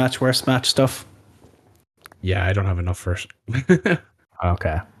best match, worst match stuff? Yeah, I don't have enough for it.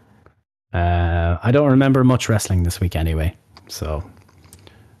 Okay. I don't remember much wrestling this week anyway. So,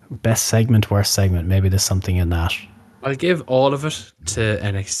 best segment, worst segment. Maybe there's something in that. I'll give all of it to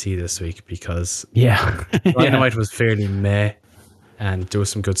NXT this week because Dynamite was fairly meh, and there was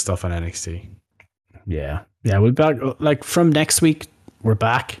some good stuff on NXT. Yeah. We'll back, like, from next week, we're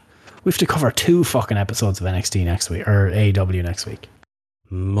back. We have to cover 2 fucking episodes of NXT next week, or AEW next week.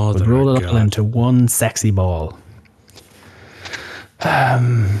 We'll roll it up into one sexy ball.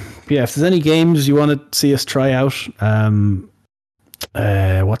 If there's any games you want to see us try out,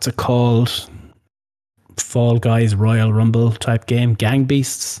 what's it called? Fall Guys Royal Rumble type game. Gang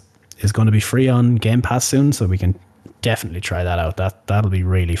Beasts is going to be free on Game Pass soon, so we can definitely try that out. That'll be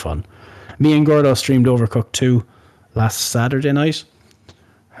really fun. Me and Gordo streamed Overcooked 2 last Saturday night,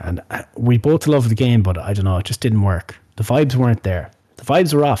 and we both loved the game, but I don't know, it just didn't work. The vibes weren't there. The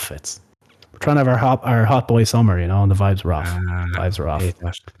vibes were off. We're trying to have our hot boy summer, and the vibes were off. Vibes were off.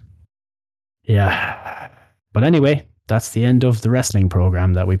 Yeah. But anyway, that's the end of the wrestling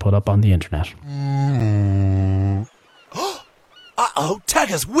program that we put up on the internet. Uh-oh,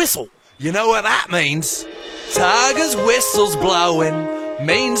 Tiger's whistle. You know what that means? Tiger's whistle's blowing,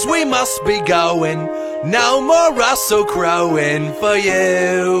 means we must be going. No more Russell crowing for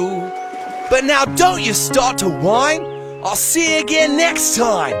you. But now don't you start to whine. I'll see you again next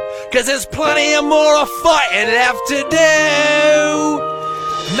time, 'cause there's plenty of more fighting left to do.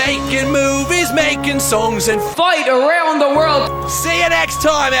 Making movies, making songs, and fight around the world. See you next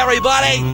time, everybody.